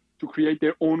start to create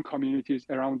their own communities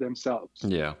around themselves.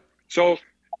 Yeah. So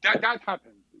that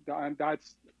happened, and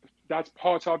that's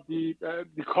part of the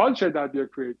culture that we are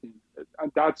creating,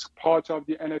 and that's part of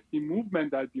the NFT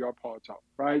movement that we are part of,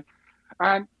 right?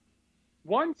 And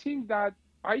one thing that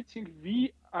I think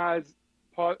we, as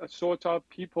sort of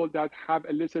people that have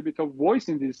a little bit of voice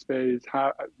in this space,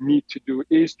 need to do,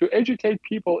 is to educate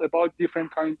people about different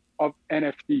kinds of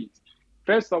NFTs.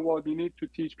 First of all, we need to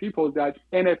teach people that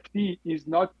NFT is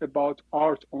not about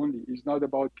art only. It's not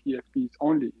about PFPs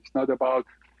only. It's not about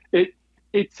it.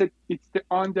 It's the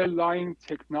underlying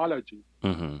technology.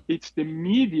 It's the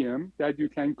medium that you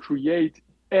can create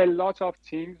a lot of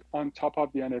things on top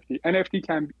of the NFT.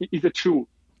 NFT is a tool.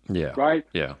 Yeah. Right?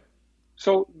 Yeah.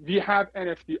 So we have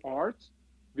NFT art,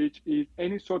 which is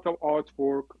any sort of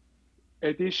artwork,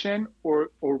 edition or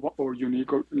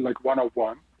unique, or like one of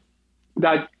one,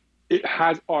 that it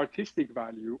has artistic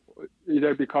value,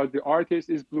 either because the artist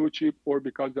is blue chip or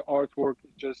because the artwork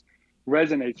just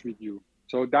resonates with you.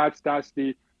 So that's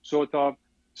the sort of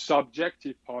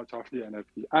subjective part of the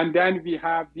NFT. And then we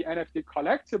have the NFT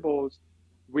collectibles,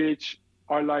 which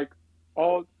are like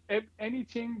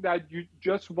anything that you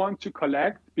just want to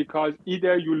collect because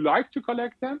either you like to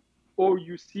collect them or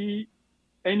you see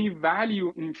any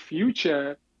value in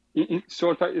future, in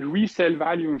sort of resale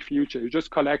value in future. You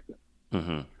just collect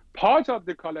them. Part of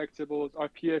the collectibles are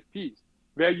PFPs,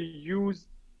 where you use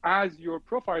as your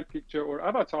profile picture or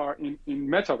avatar in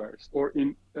metaverse or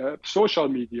in social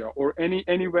media or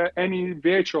anywhere, any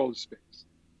virtual space,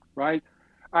 right?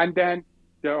 And then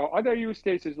there are other use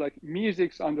cases like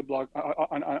musics on the block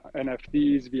on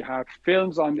NFTs. We have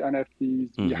films on the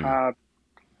NFTs. We have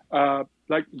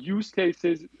like use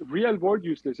cases, real world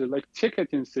use cases like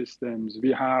ticketing systems.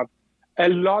 We have a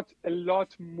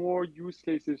lot more use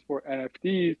cases for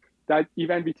NFTs that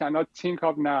even we cannot think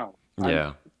of now.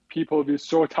 Yeah. People will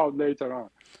sort out later on.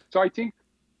 So I think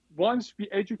once we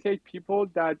educate people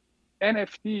that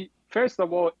NFT, first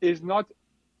of all, is not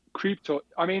crypto.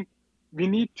 I mean, we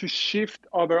need to shift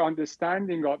our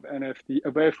understanding of NFT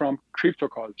away from crypto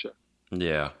culture.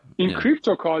 Yeah. In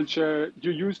crypto culture,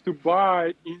 you used to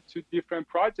buy into different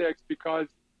projects because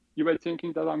you were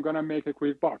thinking that I'm going to make a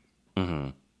quick buck.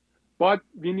 But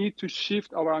we need to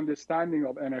shift our understanding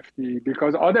of NFT,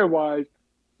 because otherwise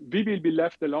we will be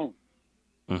left alone.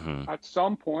 At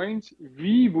some point,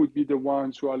 we would be the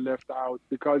ones who are left out,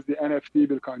 because the NFT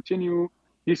will continue.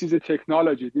 This is a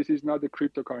technology. This is not a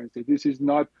cryptocurrency. This is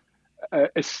not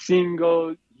a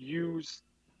single use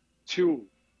tool.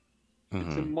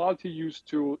 It's a multi-use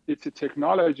tool. It's a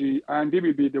technology, and we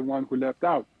will be the one who left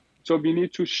out. So we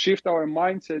need to shift our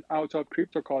mindset out of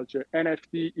crypto culture.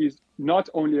 NFT is not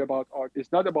only about art.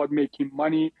 It's not about making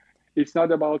money. It's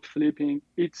not about flipping.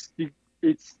 It's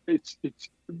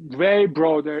way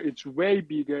broader. It's way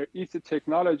bigger. It's a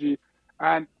technology.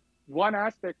 And one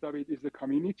aspect of it is the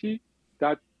community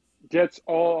that gets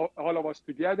all of us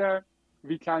together.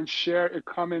 We can share a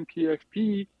common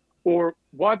PFP or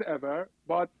whatever,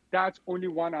 but that's only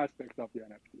one aspect of the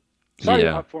NFT.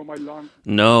 Sorry for my long.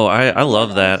 No, I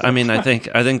love that. I mean, I think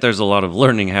there's a lot of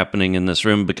learning happening in this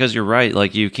room, because you're right.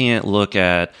 Like, you can't look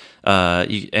at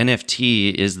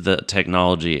NFT is the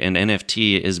technology, and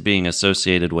NFT is being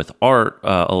associated with art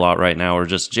a lot right now, or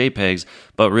just JPEGs.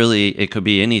 But really, it could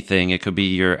be anything. It could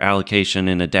be your allocation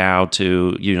in a DAO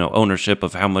to, ownership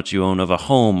of how much you own of a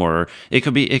home, or it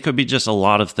could be just a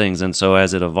lot of things. And so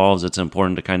as it evolves, it's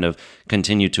important to kind of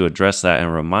continue to address that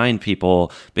and remind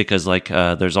people, because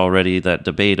there's already that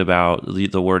debate about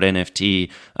the word NFT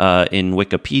in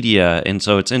Wikipedia, and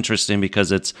so it's interesting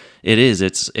because it's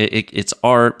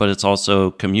art, but it's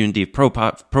also community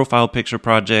profile picture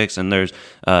projects, and there's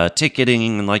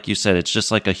ticketing, and like you said, it's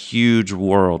just like a huge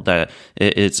world that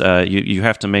you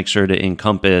have to make sure to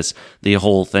encompass the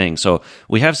whole thing. So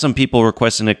we have some people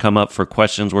requesting to come up for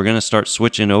questions. We're going to start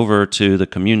switching over to the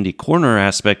community corner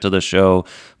aspect of the show,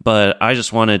 but I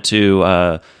just wanted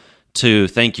to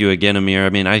thank you again, Amir. I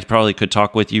mean, I probably could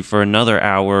talk with you for another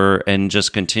hour and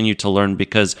just continue to learn,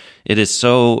 because it is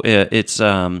so,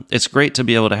 it's great to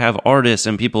be able to have artists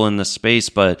and people in the space,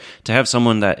 but to have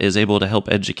someone that is able to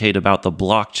help educate about the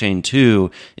blockchain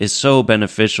too is so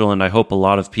beneficial. And I hope a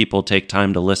lot of people take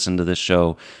time to listen to this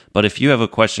show. But if you have a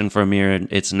question for Amir,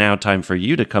 it's now time for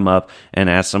you to come up and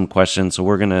ask some questions. So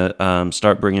we're going to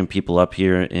start bringing people up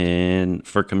here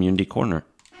for Community Corner.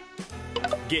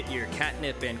 Get your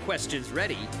catnip and questions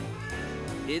ready.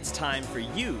 It's time for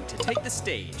you to take the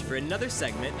stage for another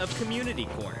segment of Community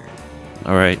Corner.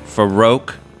 All right,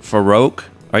 Farouk,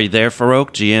 are you there,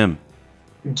 Farouk? GM.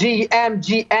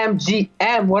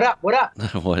 GM, what up?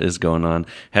 What is going on?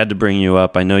 Had to bring you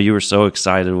up. I know you were so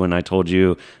excited when I told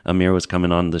you Amir was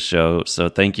coming on the show, so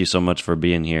thank you so much for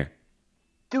being here.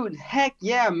 Dude, heck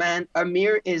yeah, man.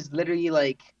 Amir is literally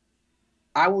like,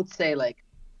 I would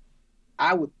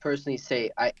personally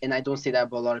say, and I don't say that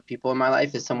about a lot of people in my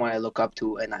life, is someone I look up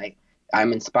to and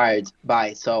I'm inspired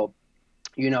by. So,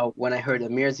 when I heard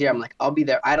Amir's here, I'm like, I'll be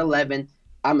there at 11.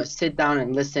 I'm going to sit down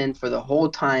and listen for the whole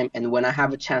time. And when I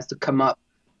have a chance to come up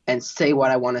and say what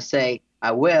I want to say,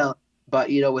 I will. But,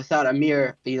 without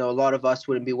Amir, a lot of us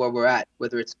wouldn't be where we're at,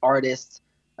 whether it's artists,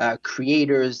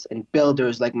 creators, and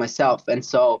builders like myself. And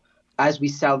so as we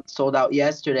sold out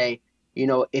yesterday,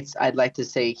 I'd like to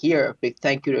say here a big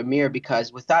thank you to Amir,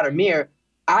 because without Amir,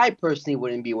 I personally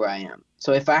wouldn't be where I am.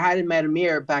 So if I hadn't met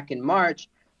Amir back in March,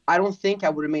 I don't think I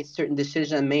would have made certain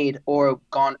decisions I made or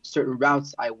gone certain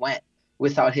routes I went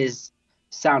without his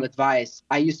sound advice.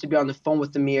 I used to be on the phone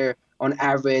with Amir on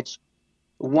average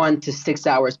 1 to 6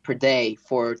 hours per day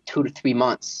for 2 to 3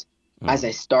 months as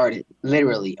I started,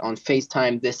 literally on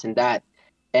FaceTime, this and that.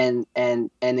 And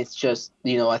it's just,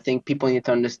 I think people need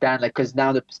to understand, like, because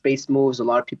now the space moves, a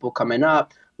lot of people coming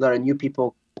up, a lot of new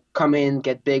people come in,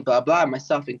 get big, blah, blah,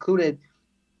 myself included.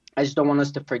 I just don't want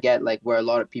us to forget, like, where a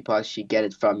lot of people actually get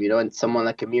it from, and someone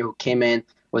like Amir who came in,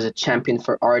 was a champion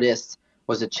for artists,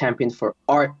 was a champion for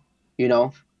art,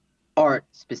 art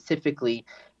specifically.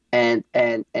 And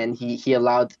he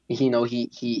allowed,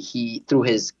 he through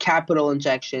his capital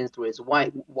injections, through his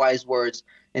wise words,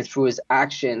 and through his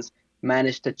actions,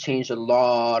 managed to change a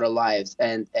lot of lives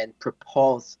and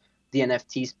propulse the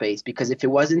NFT space. Because if it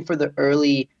wasn't for the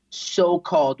early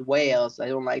so-called whales, I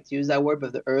don't like to use that word,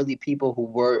 but the early people who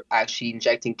were actually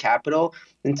injecting capital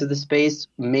into the space,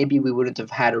 maybe we wouldn't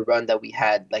have had a run that we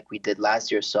had like we did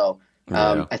last year. So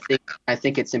I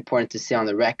think it's important to say on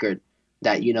the record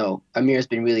that, Amir has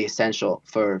been really essential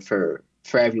for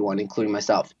everyone, including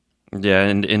myself. Yeah,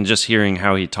 and just hearing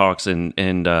how he talks and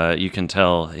you can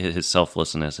tell his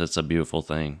selflessness. It's a beautiful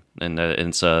thing, and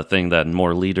it's a thing that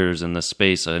more leaders in this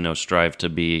space I know strive to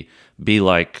be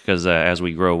like. Because as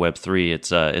we grow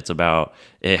Web3,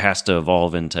 it has to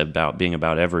evolve into being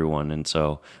about everyone. And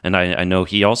so, and I know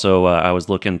he also I was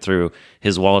looking through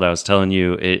his wallet. I was telling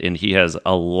you, and he has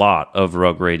a lot of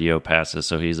Rug Radio passes.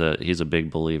 So he's a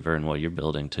big believer in what you're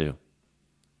building too.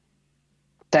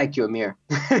 Thank you, Amir.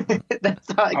 That's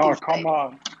all I can say. Come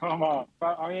on.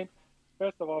 But, I mean,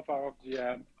 first of all, Farouk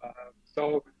GM.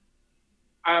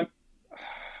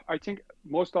 I think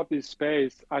most of this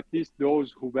space, at least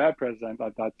those who were present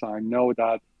at that time, know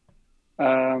that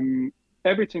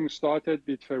everything started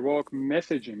with Farouk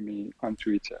messaging me on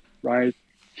Twitter, right?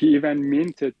 He even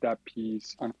minted that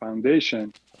piece on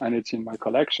Foundation, and it's in my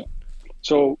collection.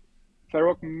 So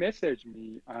Farouk messaged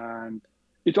me, and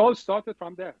it all started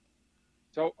from there.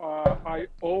 So I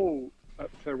owe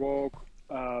Farouk,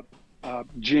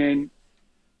 Jin,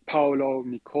 Paolo,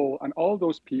 Nicole, and all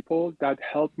those people that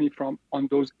helped me on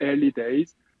those early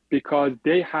days, because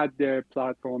they had their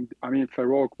platform. I mean,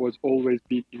 Farouk was always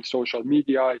been in social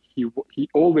media. He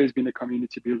always been a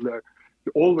community builder.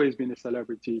 He always been a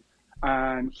celebrity,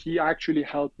 and he actually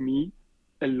helped me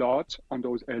a lot on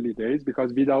those early days,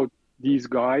 because without these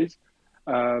guys,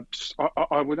 I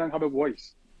wouldn't have a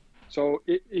voice. So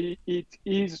it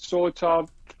is sort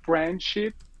of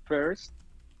friendship first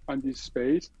on this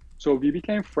space. So we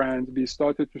became friends. We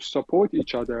started to support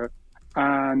each other.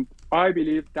 And I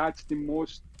believe that's the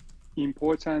most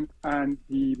important and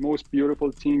the most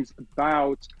beautiful things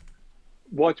about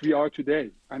what we are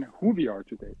today and who we are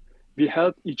today. We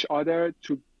help each other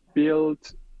to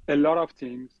build a lot of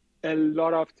things.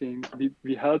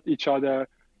 We help each other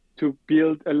to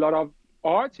build a lot of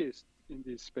artists in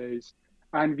this space.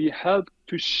 And we help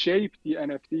to shape the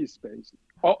NFT space.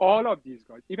 All of these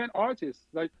guys, even artists,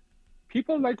 like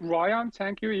people like Ryan,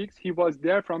 Thank You X, he was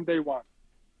there from day one,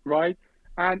 right?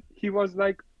 And he was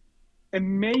like a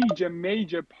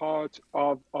major part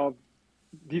of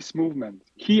this movement.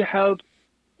 He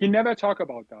never talked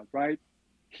about that, right?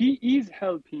 He is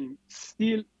helping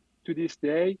still to this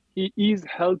day. He is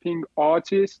helping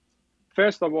artists,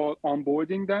 first of all,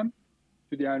 onboarding them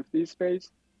to the NFT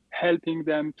space, helping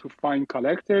them to find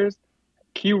collectors,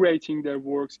 curating their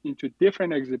works into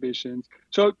different exhibitions.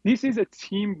 So this is a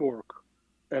teamwork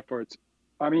effort.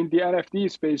 I mean, the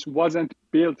NFT space wasn't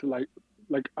built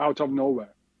like out of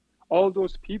nowhere. All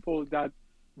those people that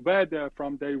were there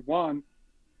from day one,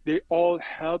 they all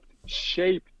helped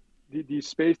shape the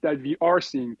space that we are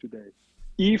seeing today.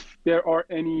 If there are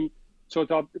any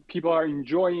sort of people are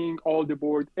enjoying all the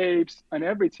Bored Apes and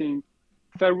everything,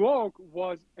 Farouk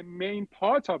was a main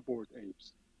part of Bored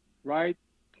Apes, right?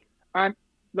 And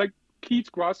like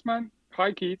Keith Grossman,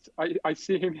 hi Keith, I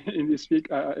see him in the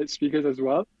speakers as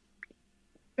well.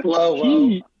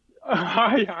 Hello,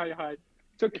 Hi.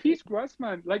 So Keith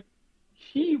Grossman, like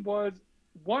he was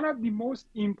one of the most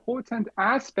important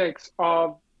aspects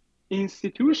of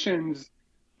institutions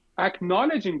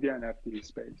acknowledging the NFT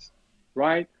space,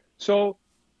 right? So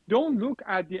don't look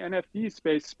at the NFT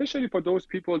space, especially for those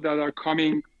people that are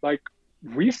coming like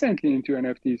recently into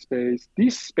NFT space.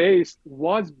 This space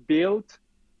was built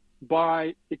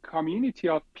by a community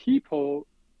of people,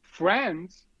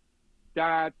 friends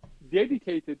that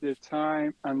dedicated their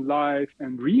time and life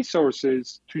and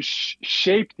resources to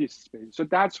shape this space. So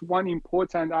that's one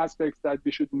important aspect that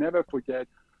we should never forget.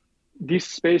 This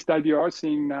space that we are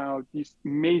seeing now, these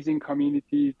amazing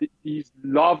communities, these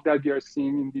love that we are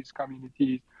seeing in these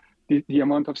communities, the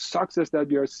amount of success that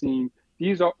we are seeing,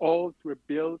 these are all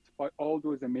built by all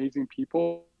those amazing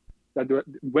people that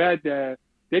were there,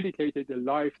 dedicated their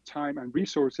life, time, and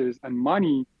resources and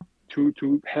money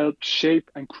to help shape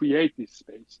and create this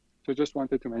space. So just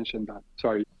wanted to mention that.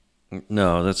 Sorry.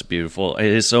 No, that's beautiful. It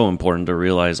is so important to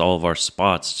realize all of our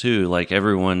spots too. Like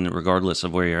everyone, regardless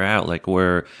of where you're at, like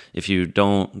where if you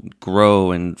don't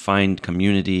grow and find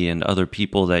community and other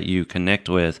people that you connect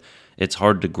with, it's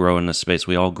hard to grow in this space.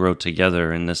 We all grow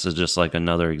together, and this is just like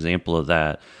another example of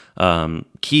that.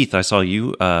 Keith, I saw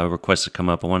you request to come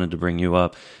up. I wanted to bring you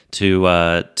up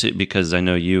to because I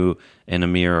know you and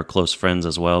Amir are close friends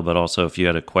as well, but also if you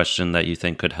had a question that you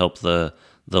think could help the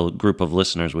group of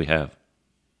listeners we have.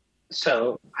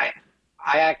 So I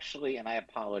actually, and I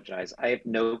apologize, I have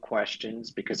no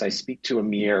questions because I speak to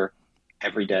Amir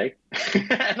every day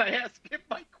and I ask him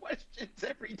my questions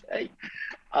every day.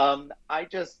 I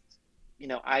just,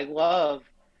 I love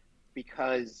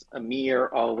because Amir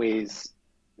always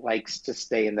likes to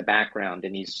stay in the background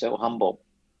and he's so humble.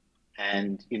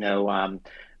 And,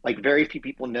 like very few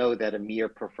people know that Amir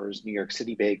prefers New York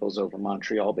City bagels over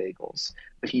Montreal bagels,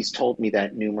 but he's told me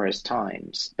that numerous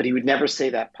times, but he would never say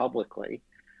that publicly.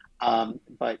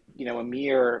 But,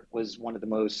 Amir was one of the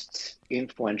most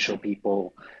influential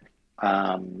people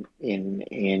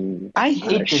in I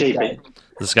hate shaping.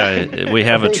 This guy, we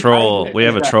have a troll. We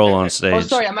have a troll on stage. Oh,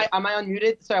 sorry. Am I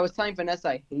unmuted? Sorry, I was telling Vanessa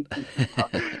I hate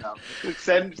people.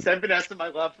 Send Vanessa my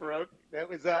love, Farouk. That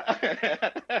was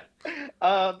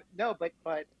no, but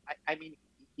I mean,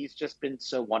 he's just been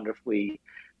so wonderfully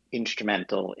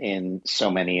instrumental in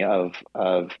so many of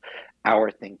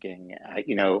our thinking.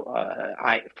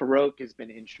 Farouk has been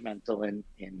instrumental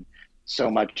in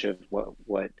so much of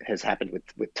what has happened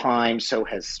with time. So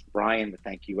has Ryan with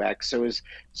Thank You X. So has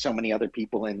so many other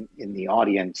people in the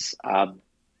audience. And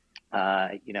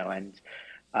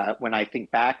when I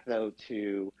think back though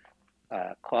to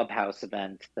Clubhouse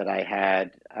event that I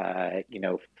had,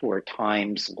 for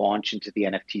Time's launch into the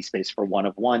NFT space for one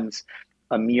of ones,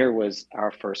 Amir was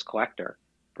our first collector,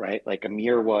 right? Like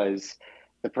Amir was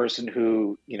the person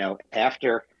who,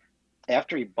 after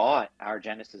he bought our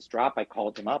Genesis drop, I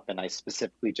called him up and I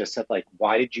specifically just said, like,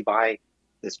 why did you buy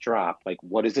this drop? Like,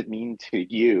 what does it mean to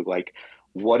you? Like,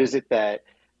 what is it that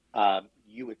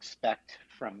you expect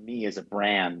from me as a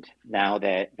brand now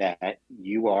that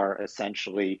you are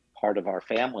essentially part of our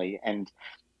family? And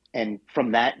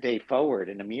from that day forward,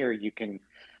 and Amir, you can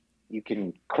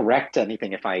correct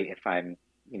anything if I'm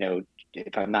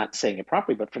not saying it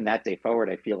properly, but from that day forward,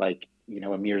 I feel like,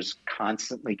 Amir's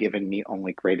constantly given me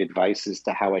only great advice as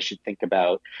to how I should think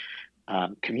about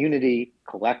community,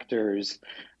 collectors,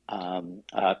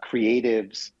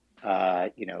 creatives,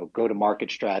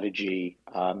 go-to-market strategy,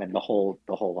 and the whole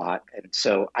lot. And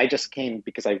so I just came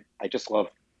because I just love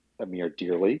Amir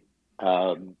dearly.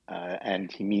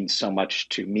 And he means so much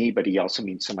to me, but he also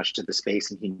means so much to the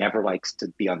space, and he never likes to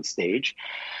be on stage.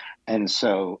 And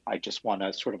so I just want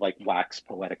to sort of like wax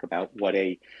poetic about what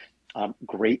a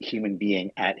great human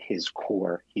being at his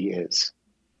core he is.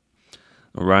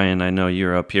 Ryan, I know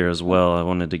you're up here as well. I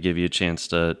wanted to give you a chance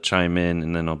to chime in,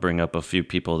 and then I'll bring up a few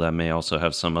people that may also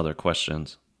have some other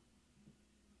questions.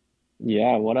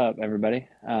 Yeah, what up, everybody?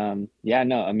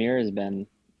 Amir has been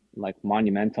like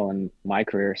monumental in my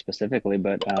career specifically,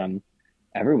 but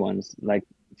everyone's, like,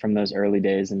 from those early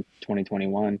days in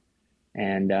 2021.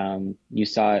 And you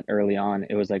saw it early on.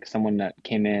 It was like someone that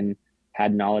came in,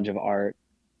 had knowledge of art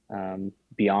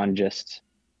beyond just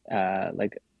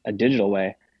like a digital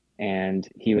way, and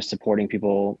he was supporting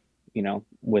people, you know,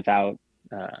 without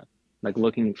like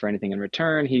looking for anything in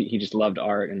return. He just loved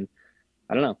art, and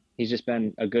I don't know, he's just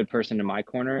been a good person in my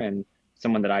corner and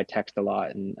someone that I text a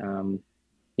lot and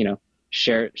you know,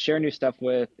 share new stuff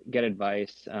with, get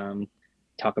advice,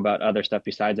 talk about other stuff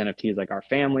besides NFTs, like our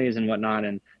families and whatnot,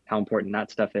 and how important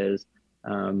that stuff is.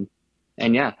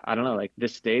 And yeah, I don't know, like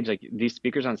this stage, like these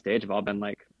speakers on stage have all been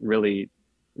like really,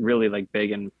 really like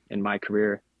big in my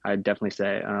career. I'd definitely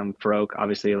say Farouk,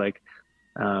 obviously, like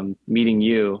meeting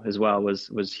you as well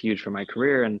was huge for my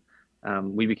career, and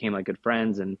we became like good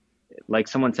friends. And like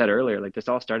someone said earlier, like this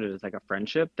all started as like a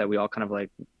friendship that we all kind of like,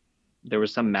 there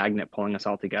was some magnet pulling us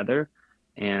all together,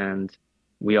 and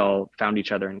we all found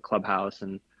each other in Clubhouse,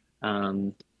 and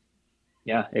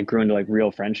yeah, it grew into like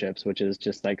real friendships, which is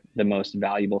just like the most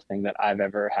valuable thing that I've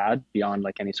ever had beyond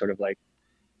like any sort of like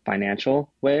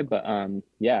financial way. But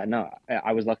yeah, no,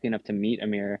 I was lucky enough to meet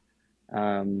Amir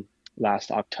last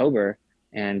October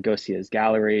and go see his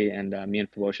gallery, and me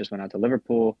and Ferocious went out to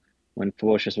Liverpool when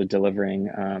Ferocious was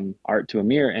delivering art to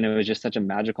Amir, and it was just such a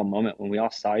magical moment when we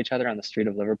all saw each other on the street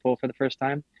of Liverpool for the first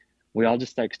time. We all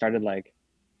just like started like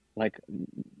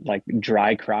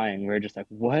dry crying. We were just like,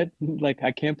 what? Like,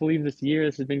 I can't believe this year.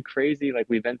 This has been crazy. Like,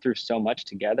 we've been through so much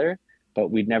together,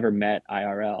 but we'd never met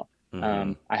IRL.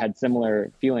 I had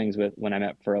similar feelings with when I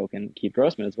met Farouk and Keith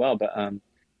Grossman as well, but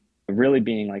really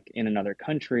being like in another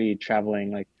country,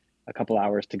 traveling like a couple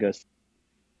hours to go.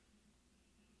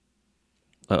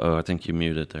 Uh-oh, I think you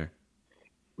muted there.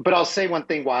 But I'll say one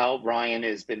thing while Ryan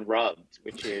has been rubbed,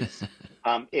 which is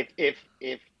if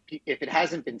it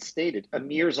hasn't been stated,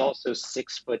 Amir's also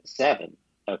 6'7".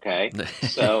 Okay,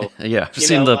 so yeah, I've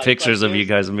seen the pictures of you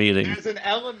guys meeting. There's an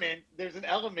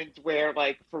element where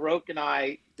like Farouk and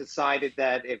I decided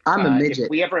that if I'm a midget, if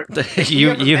we ever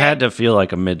you had to feel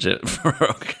like a midget,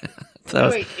 Farouk.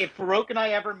 Wait, if Farouk and I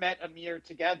ever met Amir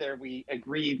together, we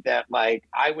agreed that like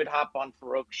I would hop on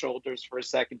Farouk's shoulders for a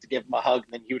second to give him a hug,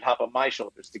 and then he would hop on my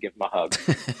shoulders to give him a hug.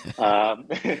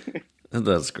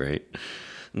 That's great.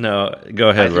 No, go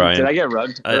ahead, Ryan. Did I get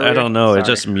rugged? I don't know. Sorry. It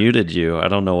just muted you. I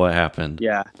don't know what happened.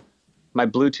 Yeah, my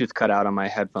Bluetooth cut out on my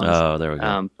headphones. Oh, there we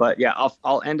go. But yeah,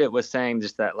 I'll end it with saying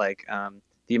just that like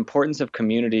the importance of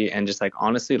community and just like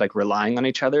honestly like relying on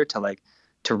each other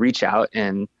to reach out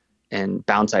and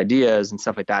bounce ideas and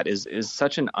stuff like that is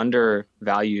such an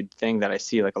undervalued thing that I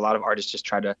see. Like a lot of artists just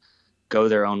try to go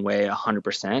their own way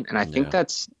 100%. And I think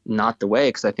that's not the way,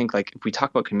 because I think like if we talk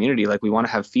about community, like we want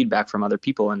to have feedback from other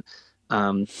people and,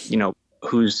 you know,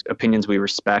 whose opinions we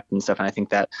respect and stuff. And I think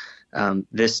that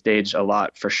this stage a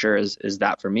lot for sure is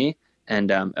that for me.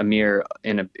 And Amir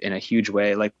in a huge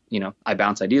way, like, you know, I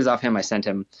bounce ideas off him. I send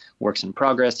him works in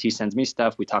progress. He sends me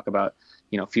stuff. We talk about,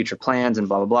 you know, future plans and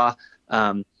blah, blah,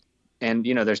 blah. And,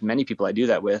 you know, there's many people I do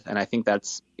that with. And I think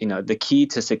that's, you know, the key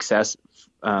to success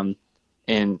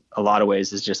in a lot of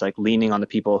ways is just like leaning on the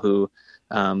people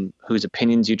whose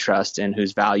opinions you trust and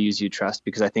whose values you trust,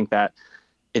 because I think that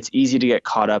it's easy to get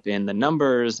caught up in the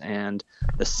numbers and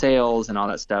the sales and all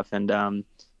that stuff. And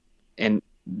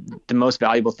the most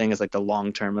valuable thing is like the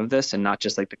long term of this and not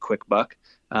just like the quick buck.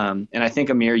 And I think,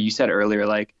 Amir, you said earlier,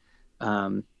 like,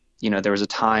 you know, there was a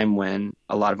time when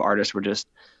a lot of artists were just,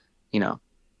 you know,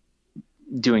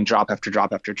 doing drop after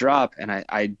drop after drop. And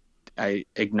I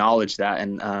acknowledged that.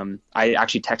 And I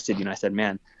actually texted you and I said,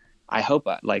 man, I hope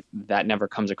like that never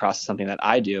comes across as something that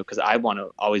I do, because I want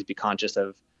to always be conscious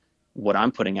of what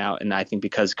I'm putting out. And I think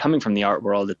because coming from the art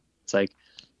world, it's like,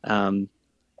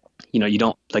 you know, you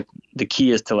don't like, the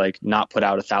key is to like not put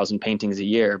out 1,000 paintings a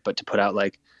year, but to put out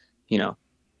like, you know,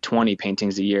 20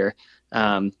 paintings a year.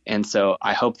 And so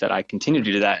I hope that I continue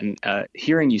to do that. And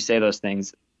hearing you say those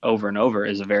things over and over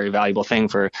is a very valuable thing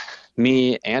for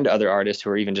me and other artists who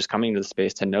are even just coming to the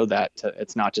space to know that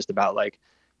it's not just about like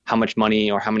how much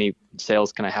money or how many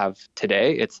sales can I have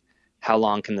today. It's how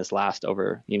long can this last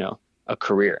over, you know, a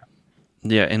career.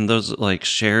 Yeah, and those like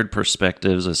shared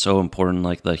perspectives is so important,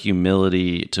 like the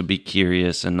humility to be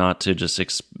curious and not to just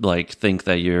like think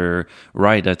that you're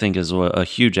right. I think is a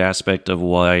huge aspect of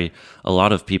why a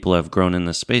lot of people have grown in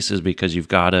this space, is because you've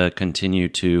got to continue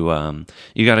to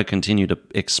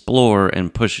explore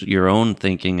and push your own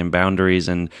thinking and boundaries,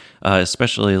 and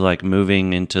especially like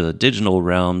moving into the digital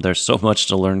realm, there's so much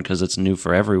to learn because it's new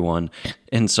for everyone.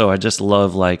 And so I just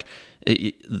love like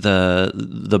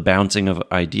the bouncing of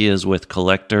ideas with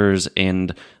collectors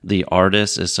and the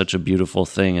artists is such a beautiful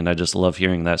thing, and I just love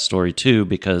hearing that story too,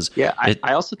 because I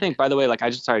also think, by the way, like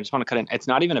I just want to cut in, it's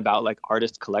not even about like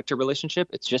artist collector relationship,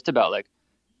 it's just about like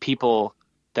people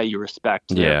that you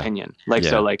respect their opinion, like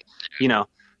so like, you know,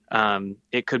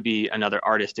 it could be another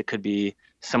artist, it could be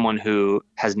someone who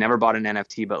has never bought an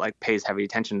NFT but like pays heavy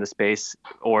attention to the space,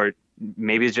 or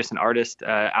maybe is just an artist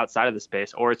outside of the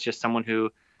space, or it's just someone who,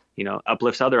 you know,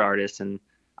 uplifts other artists. And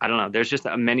I don't know, there's just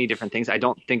many different things. I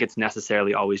don't think it's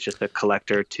necessarily always just a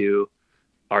collector to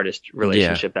artist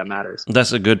relationship that matters.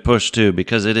 That's a good push too,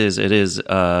 because it is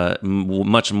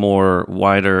much more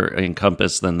wider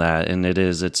encompassed than that, and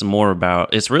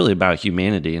it's really about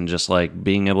humanity and just like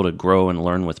being able to grow and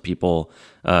learn with people.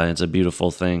 It's a beautiful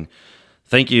thing.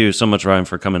 Thank you so much, Ryan,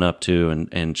 for coming up too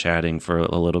and chatting for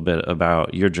a little bit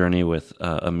about your journey with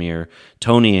Amir.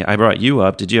 Tony, I brought you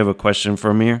up. Did you have a question for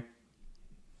Amir?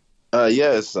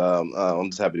 Yes, I'm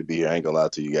just happy to be here. I ain't gonna lie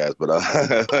to you guys, but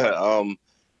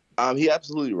he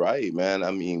absolutely right, man.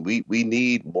 I mean, we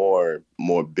need more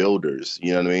builders,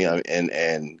 you know what I mean,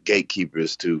 and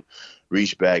gatekeepers to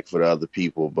reach back for the other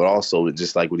people, but also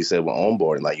just like what he said with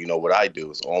onboarding. Like, you know, what I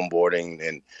do is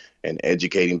onboarding and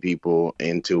educating people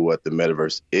into what the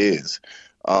metaverse is.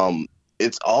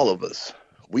 It's all of us.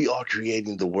 We are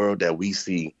creating the world that we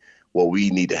see. What we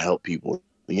need to help people.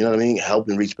 You know what I mean? Help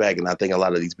and reach back. And I think a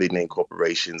lot of these big name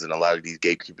corporations and a lot of these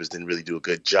gatekeepers didn't really do a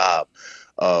good job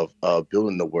of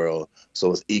building the world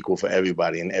so it's equal for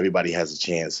everybody and everybody has a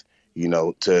chance, you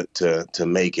know, to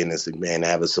make in this and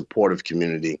have a supportive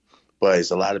community. But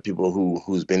it's a lot of people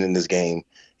who's been in this game,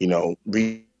 you know,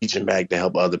 reaching back to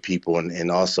help other people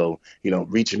and also, you know,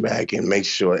 reaching back and make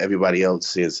sure everybody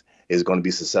else is going to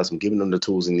be successful, giving them the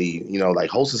tools they need, you know, like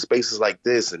hosting spaces like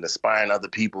this and inspiring other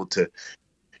people to,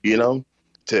 you know,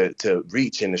 to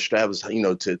reach and establish, you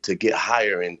know, to get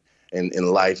higher in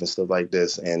life and stuff like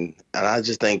this. And I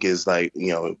just think it's like,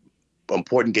 you know,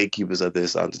 important gatekeepers of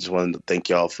this. I just wanted to thank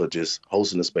y'all for just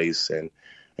hosting the space and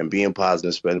being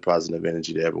positive, spreading positive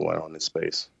energy to everyone on this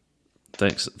space.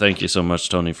 Thank you so much,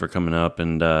 Tony, for coming up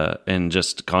and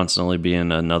just constantly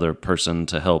being another person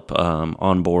to help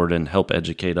onboard and help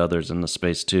educate others in the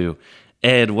space too.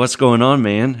 Ed, what's going on,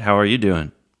 man? How are you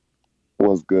doing?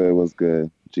 What's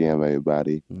good? GM,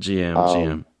 everybody.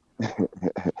 GM.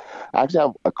 I actually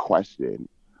have a question.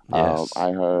 Yes.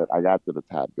 I got to the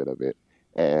tad bit of it,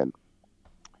 and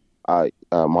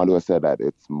Mondua said that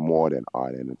it's more than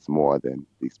art and it's more than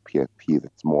these PFPs.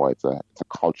 It's a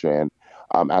culture.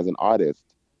 And as an artist,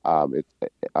 I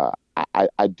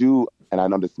do, and I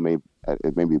know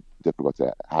it may be difficult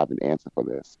to have an answer for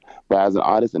this, but as an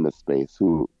artist in this space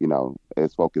who, you know,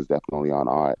 is focused definitely on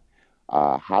art,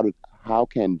 how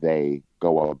can they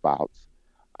go about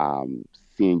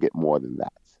seeing it more than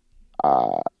that,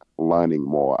 learning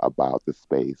more about the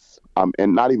space,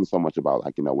 and not even so much about,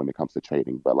 like, you know, when it comes to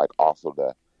trading, but like also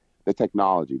the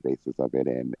technology basis of it,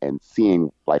 and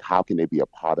seeing like how can they be a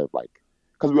part of, like,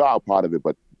 because we are a part of it,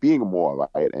 but being more,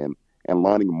 right, and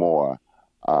learning more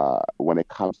when it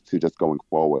comes to just going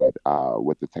forward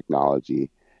with the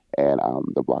technology and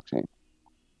the blockchain.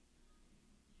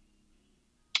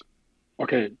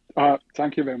 Okay,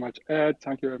 thank you very much, Ed.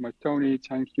 Thank you very much, Tony.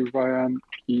 Thank you, Ryan,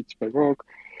 Pete, Baroque.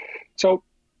 So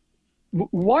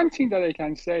one thing that I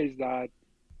can say is that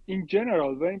in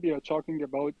general, when we are talking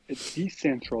about a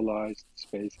decentralized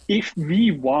space, if we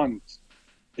want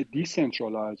a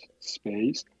decentralized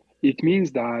space, it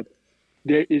means that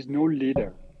there is no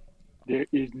leader. There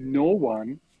is no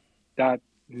one that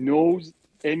knows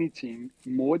anything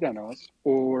more than us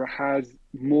or has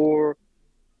more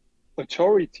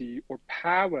authority or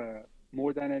power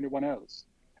more than anyone else.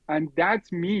 And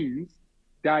that means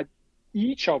that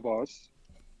each of us,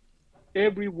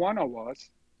 every one of us,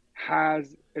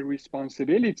 has a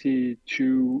responsibility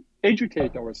to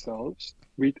educate ourselves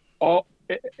with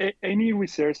any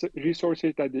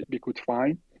resources that we could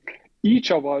find.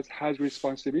 Each of us has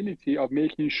responsibility of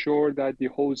making sure that the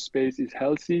whole space is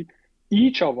healthy.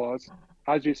 Each of us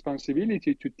has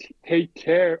responsibility to take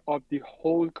care of the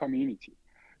whole community.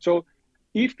 So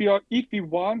if we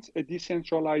want a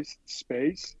decentralized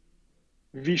space,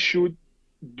 we should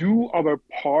do our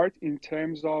part in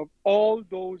terms of all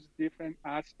those different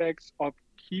aspects of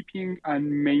keeping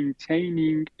and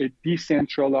maintaining a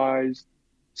decentralized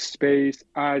space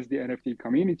as the NFT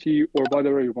community, or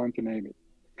whatever you want to name it.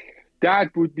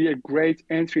 That would be a great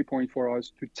entry point for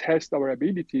us to test our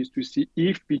abilities to see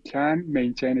if we can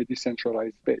maintain a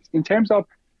decentralized space. In terms of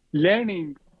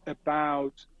learning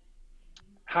about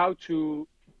how to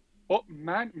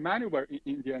maneuver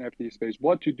in the NFT space,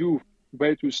 what to do,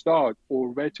 where to start, or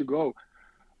where to go,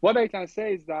 what I can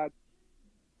say is that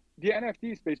the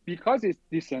NFT space, because it's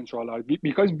decentralized,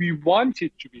 because we want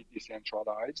it to be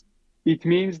decentralized, it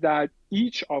means that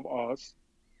each of us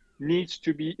needs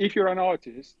to be, if you're an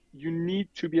artist, you need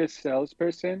to be a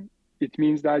salesperson. It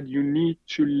means that you need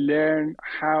to learn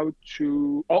how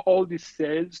to, all these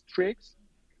sales tricks.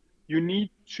 you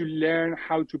need to learn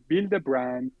how to build a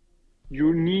brand.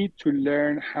 You need to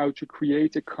learn how to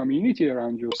create a community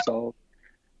around yourself,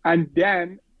 and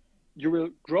then you will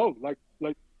grow.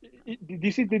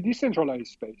 This is the decentralized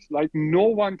space. Like no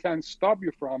one can stop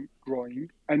you from growing,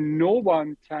 and no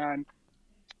one can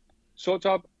sort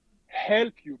of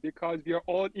help you because we are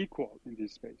all equal in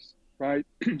this space, right?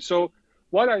 So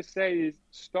what I say is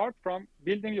start from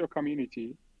building your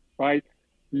community, right?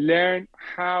 Learn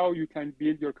how you can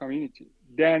build your community.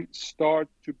 Then start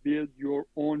to build your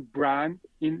own brand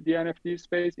in the NFT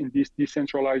space, in this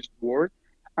decentralized world.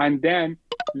 And then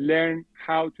learn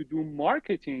how to do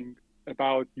marketing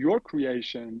about your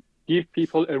creation. Give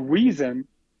people a reason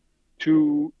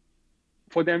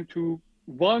for them to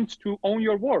want to own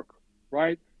your work,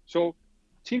 right? So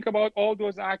think about all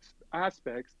those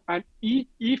aspects, and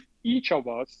if each of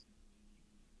us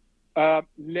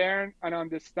learn and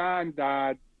understand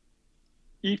that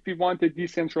if we want a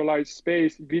decentralized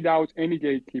space without any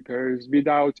gatekeepers,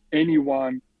 without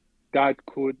anyone that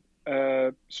could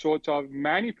sort of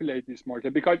manipulate this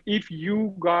market, because if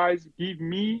you guys give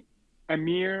me,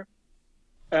 Amir,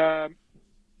 a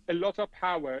lot of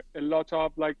power, a lot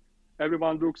of like,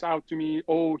 everyone looks out to me,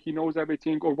 oh, he knows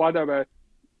everything or whatever.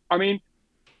 I mean,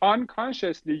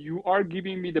 unconsciously, you are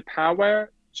giving me the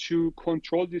power to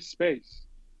control this space,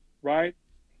 right?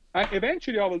 And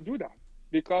eventually I will do that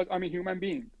because I'm a human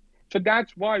being. So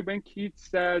that's why when Keith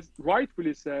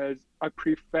rightfully says, I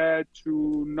prefer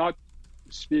to not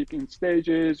speak in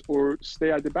stages or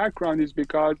stay at the background, is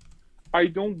because I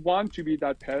don't want to be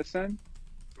that person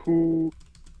who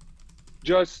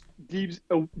just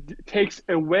takes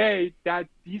away that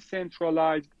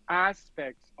decentralized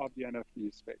aspects of the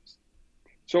NFT space.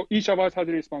 So each of us has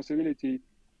a responsibility,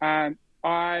 and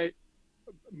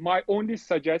my only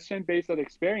suggestion based on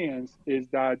experience is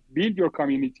that build your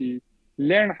community,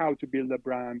 learn how to build a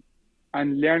brand,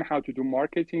 and learn how to do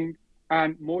marketing,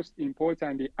 and most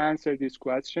importantly, answer this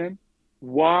question: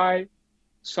 why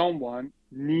someone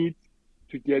needs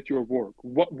to get your work?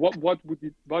 What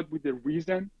would the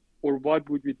reason, or what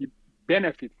would be the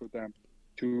benefit for them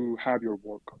to have your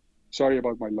work? Sorry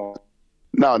about my loss.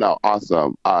 No,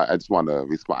 awesome. I just want to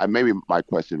respond. Maybe my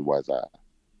question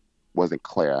wasn't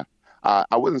clear.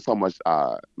 I wasn't so much.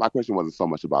 My question wasn't so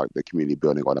much about the community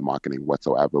building or the marketing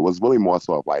whatsoever. It was really more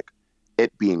so of like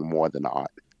it being more than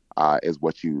art. Is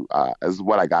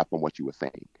what I got from what you were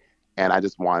saying, and I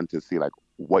just wanted to see like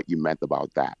what you meant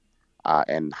about that,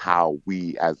 and how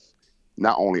we as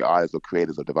not only artists or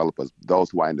creators or developers, those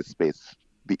who are in the space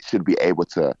should be able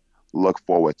to look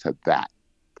forward to that.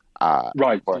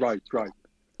 Right.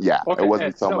 Yeah, Okay, it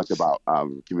wasn't so much about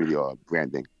community or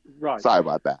branding. Right. Sorry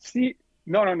about that. See,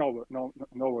 no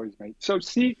worries, mate. So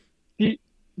see,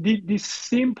 the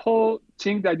simple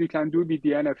thing that you can do with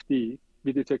the NFT,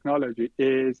 with the technology,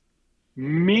 is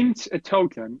mint a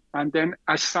token and then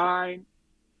assign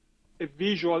a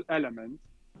visual element,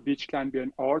 which can be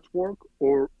an artwork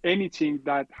or anything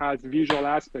that has visual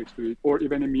aspects to it, or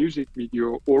even a music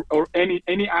video, or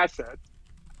any asset.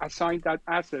 Assign that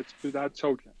asset to that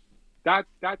token.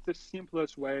 That's the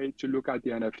simplest way to look at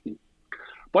the NFT.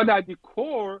 But at the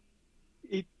core,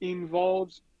 it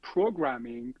involves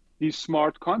programming the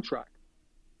smart contract,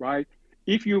 right?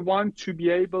 If you want to be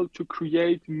able to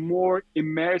create more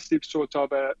immersive sort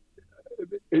of a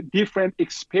different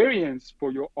experience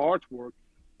for your artwork,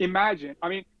 imagine,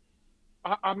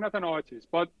 I'm not an artist,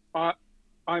 but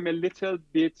I'm a little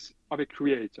bit of a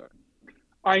creator.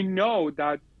 I know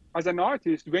that as an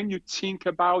artist, when you think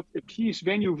about a piece,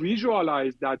 when you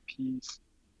visualize that piece,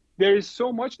 there is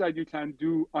so much that you can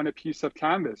do on a piece of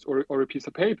canvas or a piece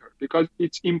of paper, because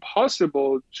it's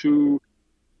impossible to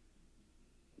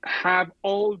have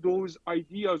all those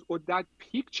ideas or that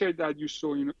picture that you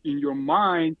saw in your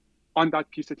mind on that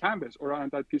piece of canvas or on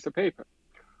that piece of paper.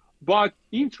 But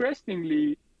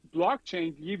interestingly,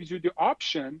 blockchain gives you the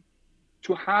option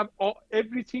to have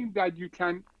everything that you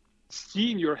can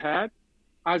see in your head,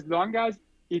 as long as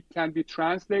it can be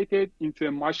translated into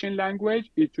a machine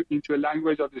language, into a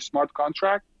language of the smart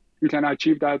contract. You can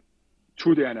achieve that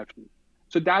through the NFT.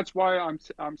 So that's why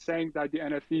I'm saying that the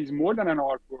NFT is more than an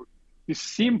artwork. The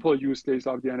simple use case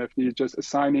of the NFT is just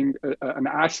assigning an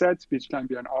asset, which can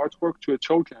be an artwork, to a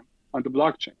token on the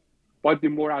blockchain. But the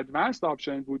more advanced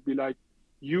option would be like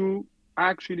you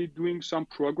actually doing some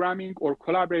programming or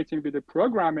collaborating with a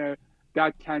programmer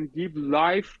that can give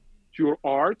life to your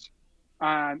art,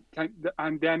 and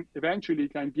then eventually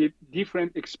can give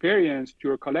different experience to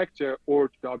your collector or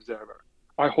to the observer.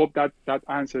 I hope that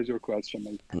answers your question,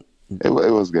 mate. It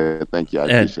was good. Thank you. I Ed,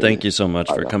 appreciate thank it. you so much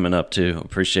for coming up too.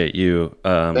 Appreciate you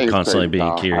Thanks, constantly Crazy being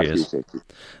Tom. I curious. appreciate you.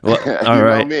 Well, You all know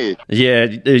right. me. Yeah,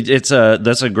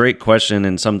 that's a great question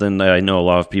and something that I know a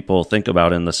lot of people think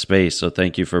about in the space. So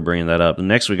thank you for bringing that up.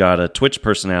 Next, we got a Twitch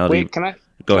personality. Wait, can I?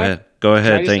 Go ahead. Go ahead.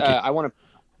 Can I just, Thank you.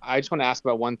 I just want to ask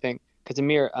about one thing, because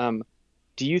Amir,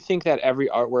 do you think that every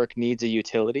artwork needs a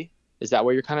utility? Is that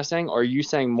what you're kind of saying, or are you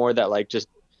saying more that like just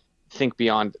think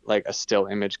beyond like a still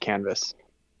image canvas?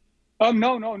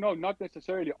 No, not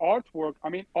necessarily. Artwork, I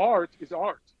mean, art is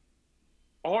art.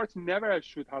 Art never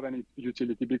should have any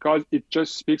utility because it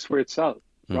just speaks for itself,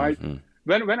 right?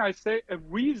 When I say a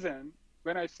reason,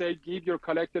 when I say give your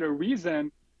collector a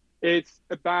reason, it's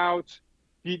about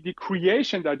the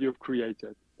creation that you've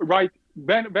created, right?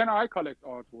 When I collect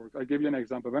artwork, I'll give you an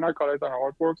example. When I collect an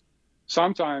artwork,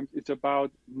 sometimes it's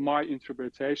about my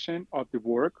interpretation of the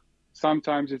work.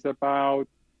 Sometimes it's about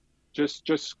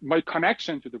just my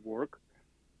connection to the work.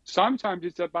 Sometimes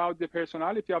it's about the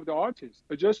personality of the artist.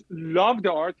 I just love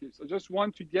the artist. I just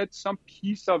want to get some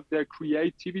piece of their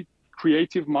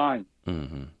creative mind,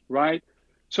 right?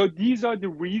 So these are the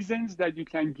reasons that you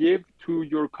can give to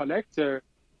your collector.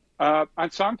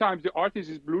 And sometimes the artist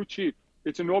is blue chip.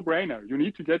 It's a no-brainer. You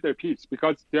need to get their piece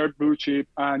because they're blue chip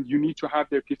and you need to have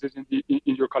their pieces in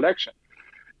your collection.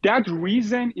 That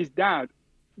reason is that.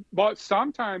 But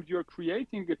sometimes you're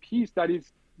creating a piece that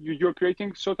is, you're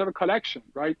creating sort of a collection,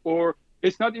 right? Or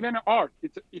it's not even an art.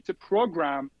 It's a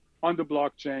program on the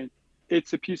blockchain.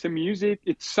 It's a piece of music.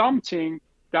 It's something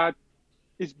that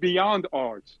is beyond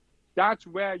art. That's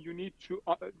where you need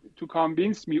to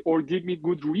convince me or give me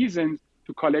good reasons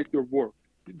to collect your work.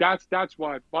 That's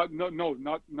why. But not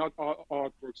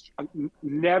artworks.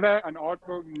 Never an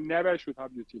artwork never should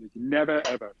have utility. Never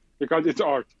ever, because it's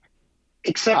art.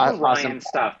 Except for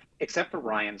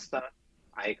Ryan stuff,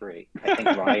 I agree. I think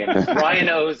Ryan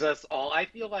owes us all. I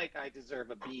feel like I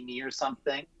deserve a beanie or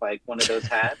something, like one of those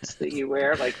hats that you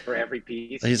wear, like for every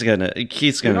piece. Keith's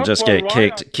gonna just get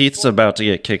kicked. Keith's about to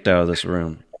get kicked out of this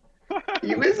room.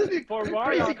 You isn't For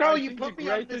Crazy Carl, you put me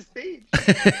on this stage.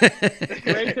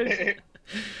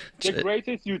 The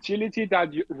greatest utility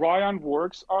that Ryan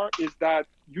works is that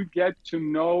you get to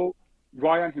know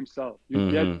Ryan himself.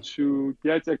 You get to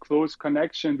get a close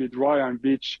connection with Ryan,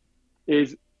 which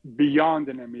is beyond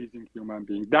an amazing human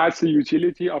being. That's the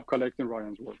utility of collecting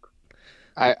Ryan's work.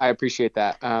 I appreciate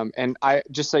that. And I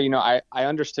just so you know, I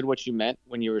understood what you meant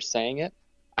when you were saying it.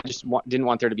 I just didn't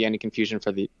want there to be any confusion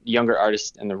for the younger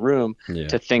artists in the room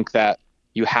to think that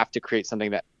you have to create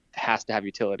something that has to have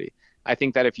utility. I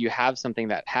think that if you have something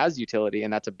that has utility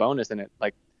and that's a bonus and it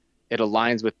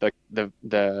aligns with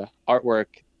the artwork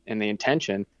and the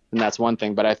intention, then that's one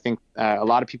thing. But I think a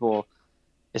lot of people,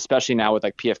 especially now with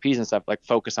like PFPs and stuff, like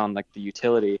focus on like the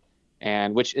utility,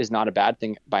 and which is not a bad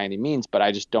thing by any means, but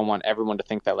I just don't want everyone to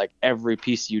think that like every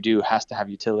piece you do has to have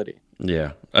utility.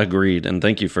 Yeah, agreed. And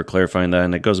thank you for clarifying that.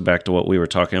 And it goes back to what we were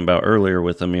talking about earlier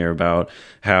with Amir about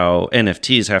how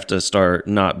NFTs have to start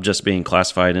not just being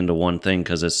classified into one thing,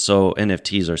 because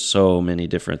NFTs are so many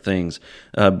different things.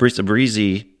 Brisa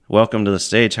Breezy, welcome to the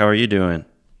stage. How are you doing?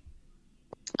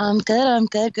 I'm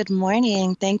good. Good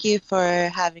morning. Thank you for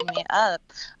having me up.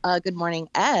 Good morning,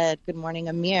 Ed. Good morning,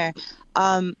 Amir.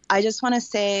 I just want to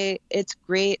say it's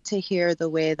great to hear the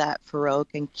way that Farouk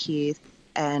and Keith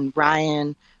and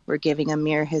Ryan were giving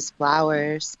Amir his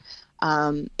flowers.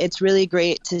 It's really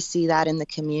great to see that in the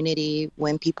community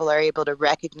when people are able to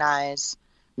recognize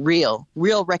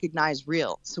recognize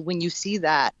real. So when you see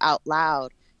that out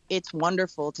loud, it's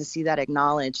wonderful to see that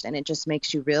acknowledged, and it just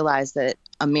makes you realize that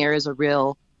Amir is a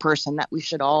real person that we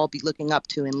should all be looking up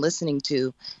to and listening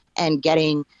to and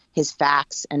getting his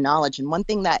facts and knowledge. And one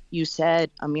thing that you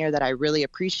said, Amir, that I really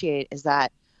appreciate is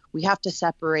that we have to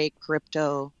separate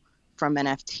crypto from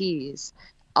NFTs.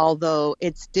 Although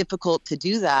it's difficult to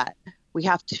do that, we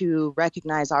have to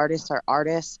recognize artists are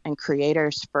artists and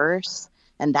creators first.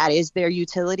 And that is their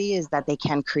utility, is that they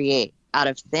can create out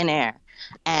of thin air.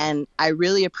 And I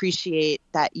really appreciate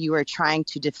that you are trying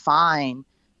to define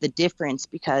the difference,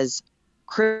 because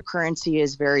cryptocurrency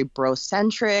is very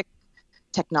bro-centric,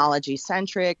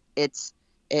 technology-centric. It's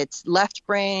left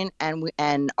brain,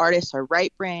 and artists are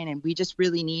right brain, and we just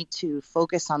really need to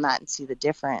focus on that and see the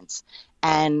difference.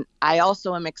 And I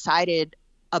also am excited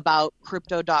about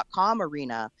Crypto.com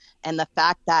arena and the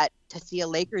fact that to see a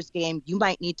Lakers game, you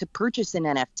might need to purchase an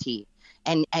NFT.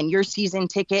 And your season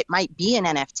ticket might be an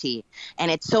NFT.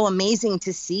 And it's so amazing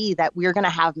to see that we're going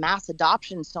to have mass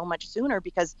adoption so much sooner,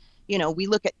 because, you know, we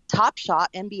look at Top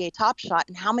Shot, NBA Top Shot,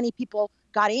 and how many people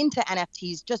got into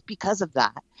NFTs just because of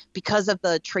that, because of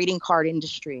the trading card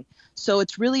industry. So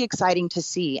it's really exciting to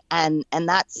see. And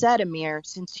that said, Amir,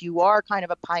 since you are kind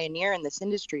of a pioneer in this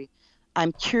industry,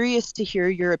 I'm curious to hear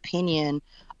your opinion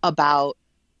about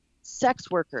sex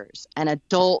workers and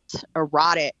adult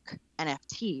erotic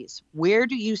NFTs. Where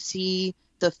do you see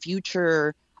the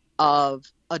future of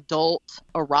adult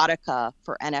erotica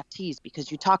for NFTs?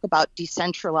 Because you talk about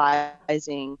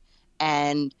decentralizing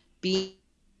and being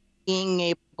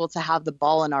able to have the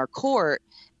ball in our court.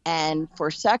 And for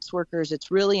sex workers,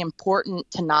 it's really important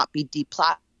to not be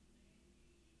deplatformed,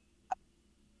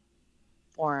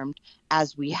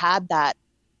 as we had that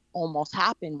almost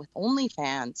happen with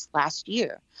OnlyFans last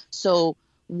year. So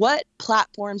what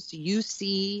platforms do you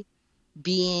see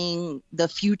being the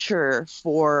future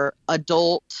for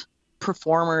adult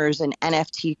performers and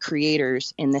NFT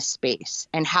creators in this space?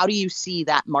 And how do you see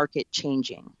that market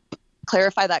changing?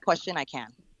 Clarify that question, I can.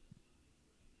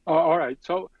 All right.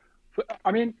 So,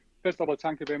 I mean, first of all,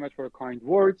 thank you very much for your kind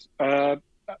words.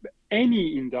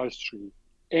 Any industry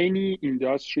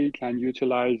can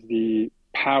utilize the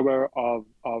power of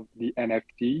the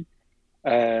NFT.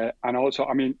 And also,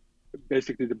 I mean,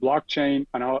 basically the blockchain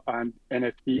and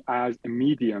NFT as a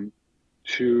medium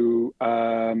to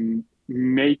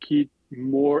make it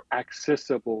more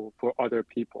accessible for other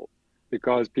people,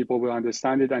 because people will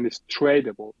understand it and it's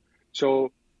tradable.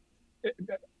 So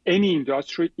any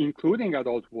industry, including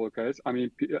adult workers, I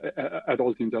mean,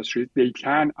 adult industries, they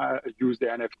can use the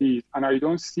NFTs. And I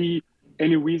don't see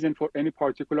any reason for any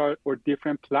particular or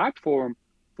different platform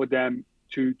for them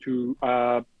to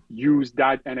use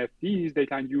that NFTs. They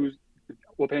can use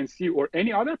OpenSea or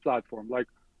any other platform, like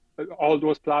all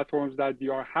those platforms that we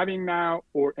are having now,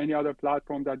 or any other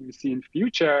platform that we see in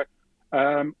future.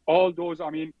 All those, I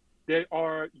mean, they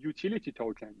are utility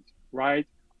tokens, right?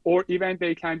 Or even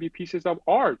they can be pieces of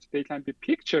art. They can be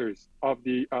pictures of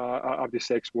the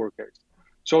sex workers.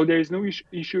 So there is no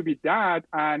issue with that.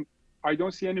 And I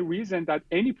don't see any reason that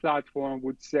any platform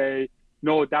would say,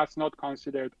 no, that's not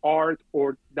considered art,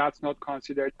 or that's not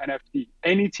considered NFT.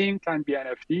 Anything can be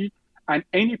NFT, and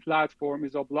any platform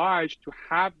is obliged to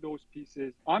have those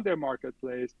pieces on their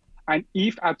marketplace. And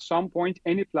if at some point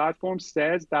any platform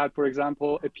says that, for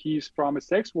example, a piece from a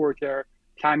sex worker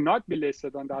cannot be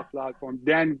listed on that platform,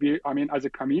 then as a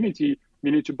community, we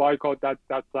need to boycott that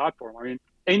platform. I mean,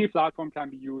 any platform can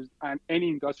be used and any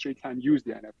industry can use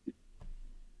the NFT.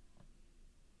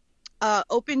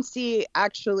 OpenSea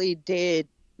actually did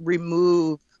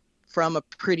remove from a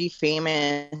pretty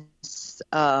famous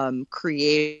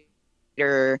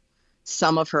creator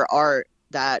some of her art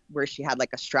where she had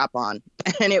like a strap on,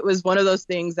 and it was one of those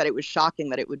things that it was shocking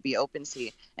that it would be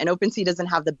OpenSea. And OpenSea doesn't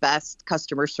have the best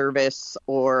customer service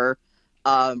or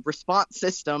response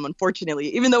system,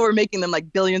 unfortunately, even though we're making them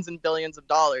like billions and billions of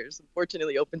dollars.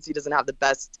 Unfortunately, OpenSea doesn't have the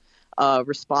best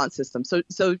response system,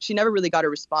 so she never really got a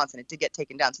response, and it did get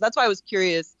taken down. So that's why I was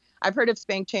curious. I've heard of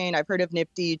SpankChain, I've heard of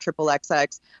Nifty,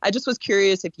 XXX. I just was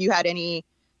curious if you had any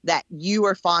that you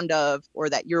are fond of or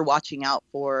that you're watching out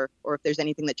for, or if there's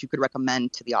anything that you could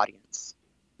recommend to the audience.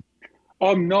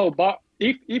 No, but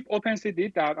if OpenSea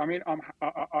did that, I mean,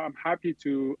 I'm happy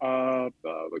to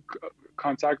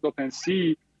contact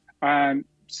OpenSea and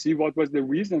see what was the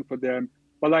reason for them.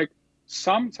 But like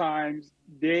sometimes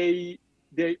they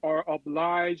are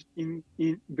obliged in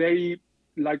very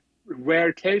like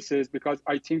rare cases, because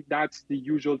I think that's the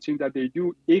usual thing that they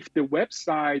do. If the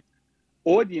website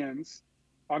audience,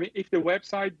 if the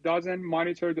website doesn't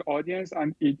monitor the audience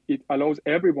and it allows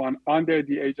everyone under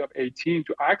the age of 18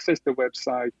 to access the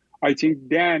website, I think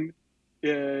then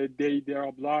they are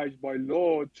obliged by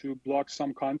law to block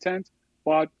some content.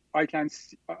 But I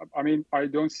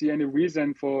don't see any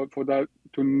reason for that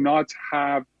to not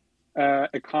have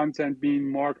a content being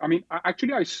marked.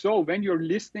 Actually, I saw when you're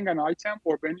listing an item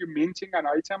or when you're minting an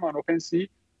item on OpenSea,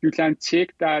 you can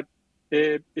tick that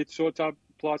it's sort of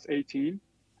plus 18.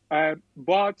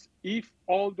 But if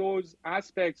all those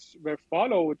aspects were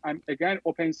followed, and again,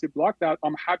 OpenSea blocked that,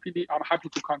 I'm happy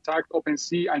to contact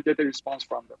OpenSea and get a response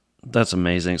from them. That's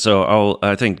amazing. So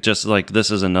I think just like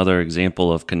this is another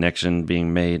example of connection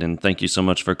being made. And thank you so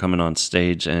much for coming on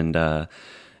stage and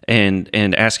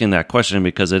asking that question,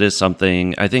 because it is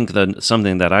something, I think that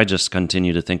something that I just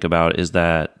continue to think about is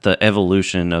that the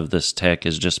evolution of this tech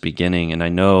is just beginning. And I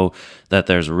know that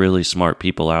there's really smart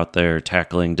people out there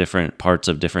tackling different parts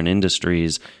of different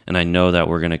industries, and I know that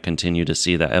we're going to continue to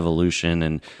see that evolution,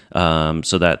 and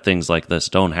so that things like this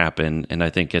don't happen. And I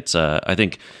think it's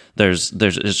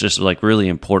it's just like really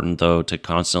important though to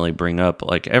constantly bring up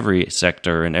like every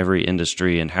sector and every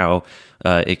industry and how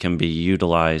it can be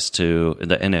utilized to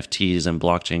the NFTs and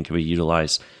blockchain can be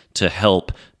utilized to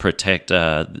help protect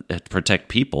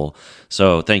people.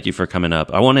 So thank you for coming up.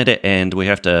 I wanted to end. We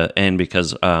have to end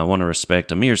because I want to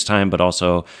respect Amir's time, but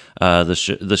also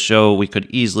the show. We could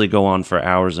easily go on for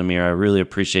hours, Amir. I really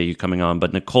appreciate you coming on.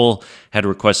 But Nicole had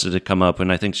requested to come up,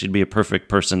 and I think she'd be a perfect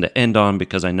person to end on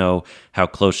because I know how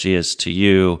close she is to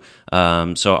you.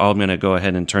 So I'm going to go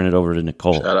ahead and turn it over to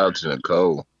Nicole. Shout out to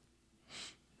Nicole.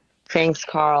 Thanks,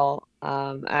 Carl.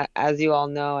 As you all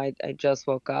know, I just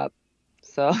woke up.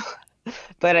 So,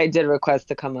 but I did request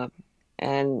to come up.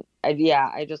 And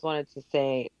I just wanted to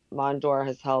say Mondor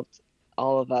has helped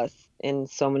all of us in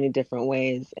so many different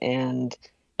ways. And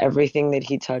everything that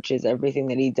he touches, everything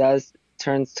that he does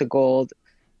turns to gold.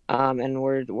 And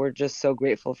we're just so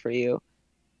grateful for you.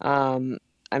 I'm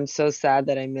so sad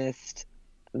that I missed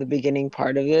the beginning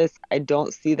part of this. I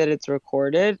don't see that it's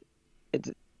recorded.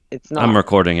 It's not. I'm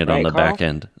recording it right, on the Carl? back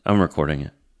end. I'm recording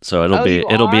it. So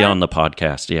it'll be on the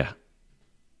podcast. Yeah.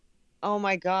 Oh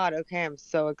my God. Okay. I'm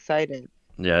so excited.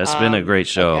 Yeah, it's been a great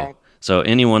show. Okay. So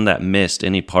anyone that missed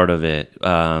any part of it,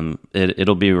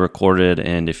 it'll be recorded,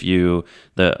 and if you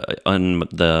on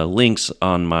the links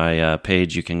on my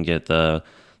page, you can get the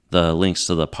links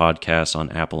to the podcast on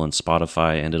Apple and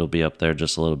Spotify, and it'll be up there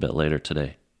just a little bit later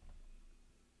today.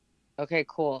 Okay,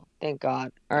 cool. Thank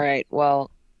God. All right.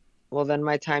 Well, then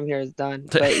my time here is done.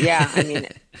 But yeah, I mean,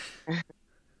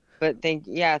 but thank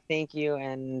you.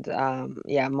 And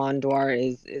Mondor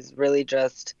is really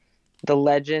just the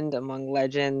legend among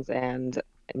legends, and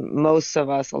a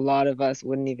lot of us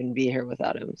wouldn't even be here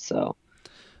without him. So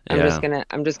I'm just gonna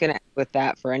end with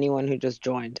that for anyone who just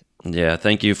joined. Yeah,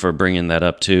 thank you for bringing that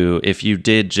up too. If you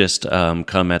did just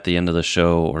come at the end of the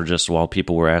show or just while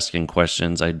people were asking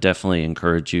questions, I definitely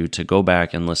encourage you to go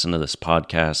back and listen to this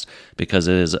podcast because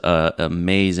it is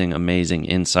amazing, amazing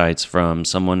insights from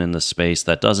someone in the space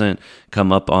that doesn't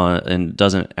come up on and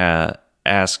doesn't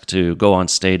ask to go on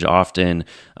stage often.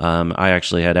 I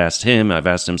actually had asked him. I've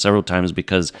asked him several times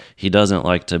because he doesn't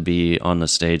like to be on the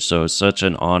stage. So it's such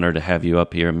an honor to have you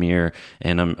up here, Amir.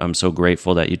 And I'm so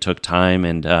grateful that you took time.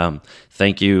 And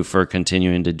thank you for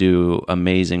continuing to do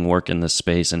amazing work in this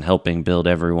space and helping build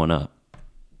everyone up.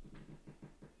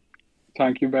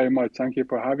 Thank you very much. Thank you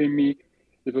for having me.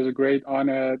 It was a great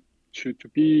honor to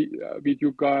be with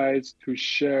you guys, to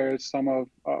share some of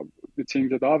the things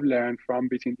that I've learned from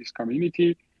within this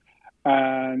community.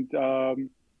 And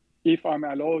if I'm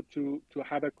allowed to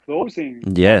have a closing.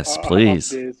 Yes,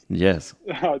 please. Yes.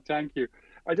 Thank you.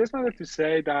 I just wanted to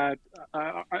say that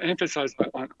I emphasize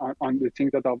on the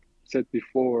things that I've said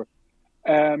before.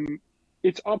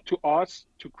 It's up to us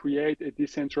to create a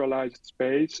decentralized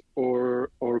space or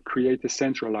create a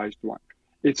centralized one.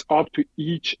 It's up to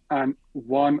each and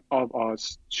one of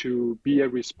us to be a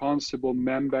responsible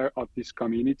member of this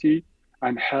community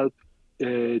and help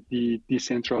the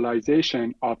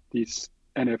decentralization of this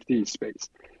NFT space.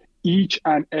 Each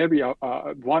and every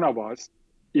one of us,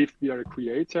 if we are a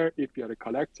creator, if we are a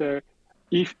collector,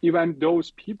 if even those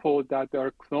people that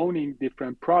are cloning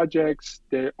different projects,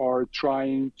 they are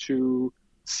trying to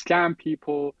scam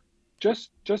people,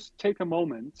 just take a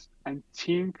moment and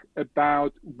think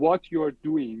about what you're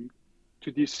doing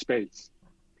to this space.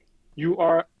 You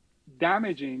are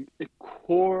damaging a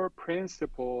core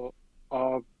principle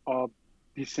of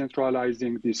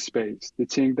decentralizing this space, the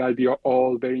thing that we are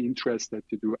all very interested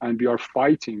to do, and we are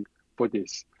fighting for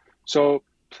this. So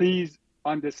please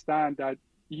understand that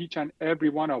each and every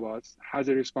one of us has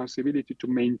a responsibility to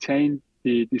maintain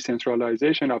the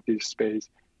decentralization of this space.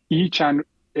 Each and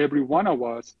every one of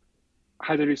us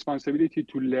has a responsibility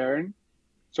to learn.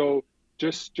 So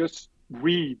just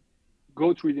read,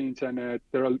 go through the internet.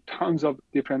 There are tons of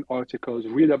different articles.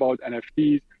 Read about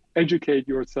NFTs, educate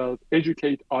yourself,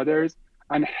 educate others,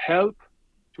 and help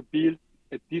to build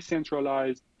a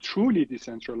decentralized, truly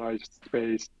decentralized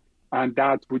space. And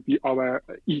that would be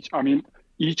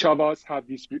each of us have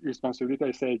this responsibility,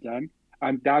 I say again,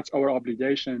 and that's our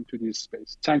obligation to this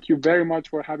space. Thank you very much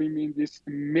for having me in this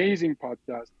amazing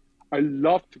podcast. I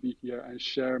love to be here and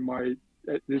share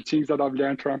the things that I've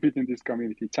learned from it in this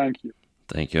community. Thank you.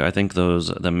 Thank you. I think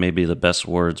that may be the best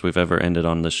words we've ever ended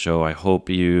on this show. I hope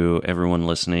everyone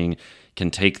listening,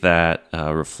 can take that,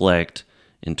 reflect,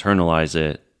 internalize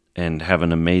it, and have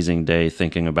an amazing day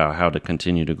thinking about how to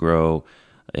continue to grow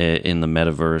in the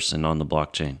metaverse and on the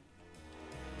blockchain.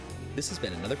 This has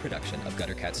been another production of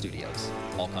Gutter Cat Studios.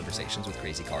 All conversations with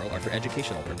Crazy Carl are for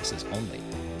educational purposes only.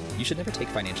 You should never take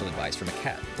financial advice from a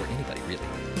cat, or anybody really,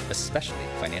 especially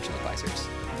financial advisors.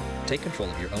 Take control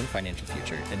of your own financial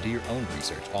future and do your own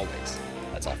research always.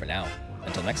 That's all for now.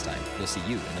 Until next time, we'll see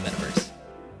you in the metaverse.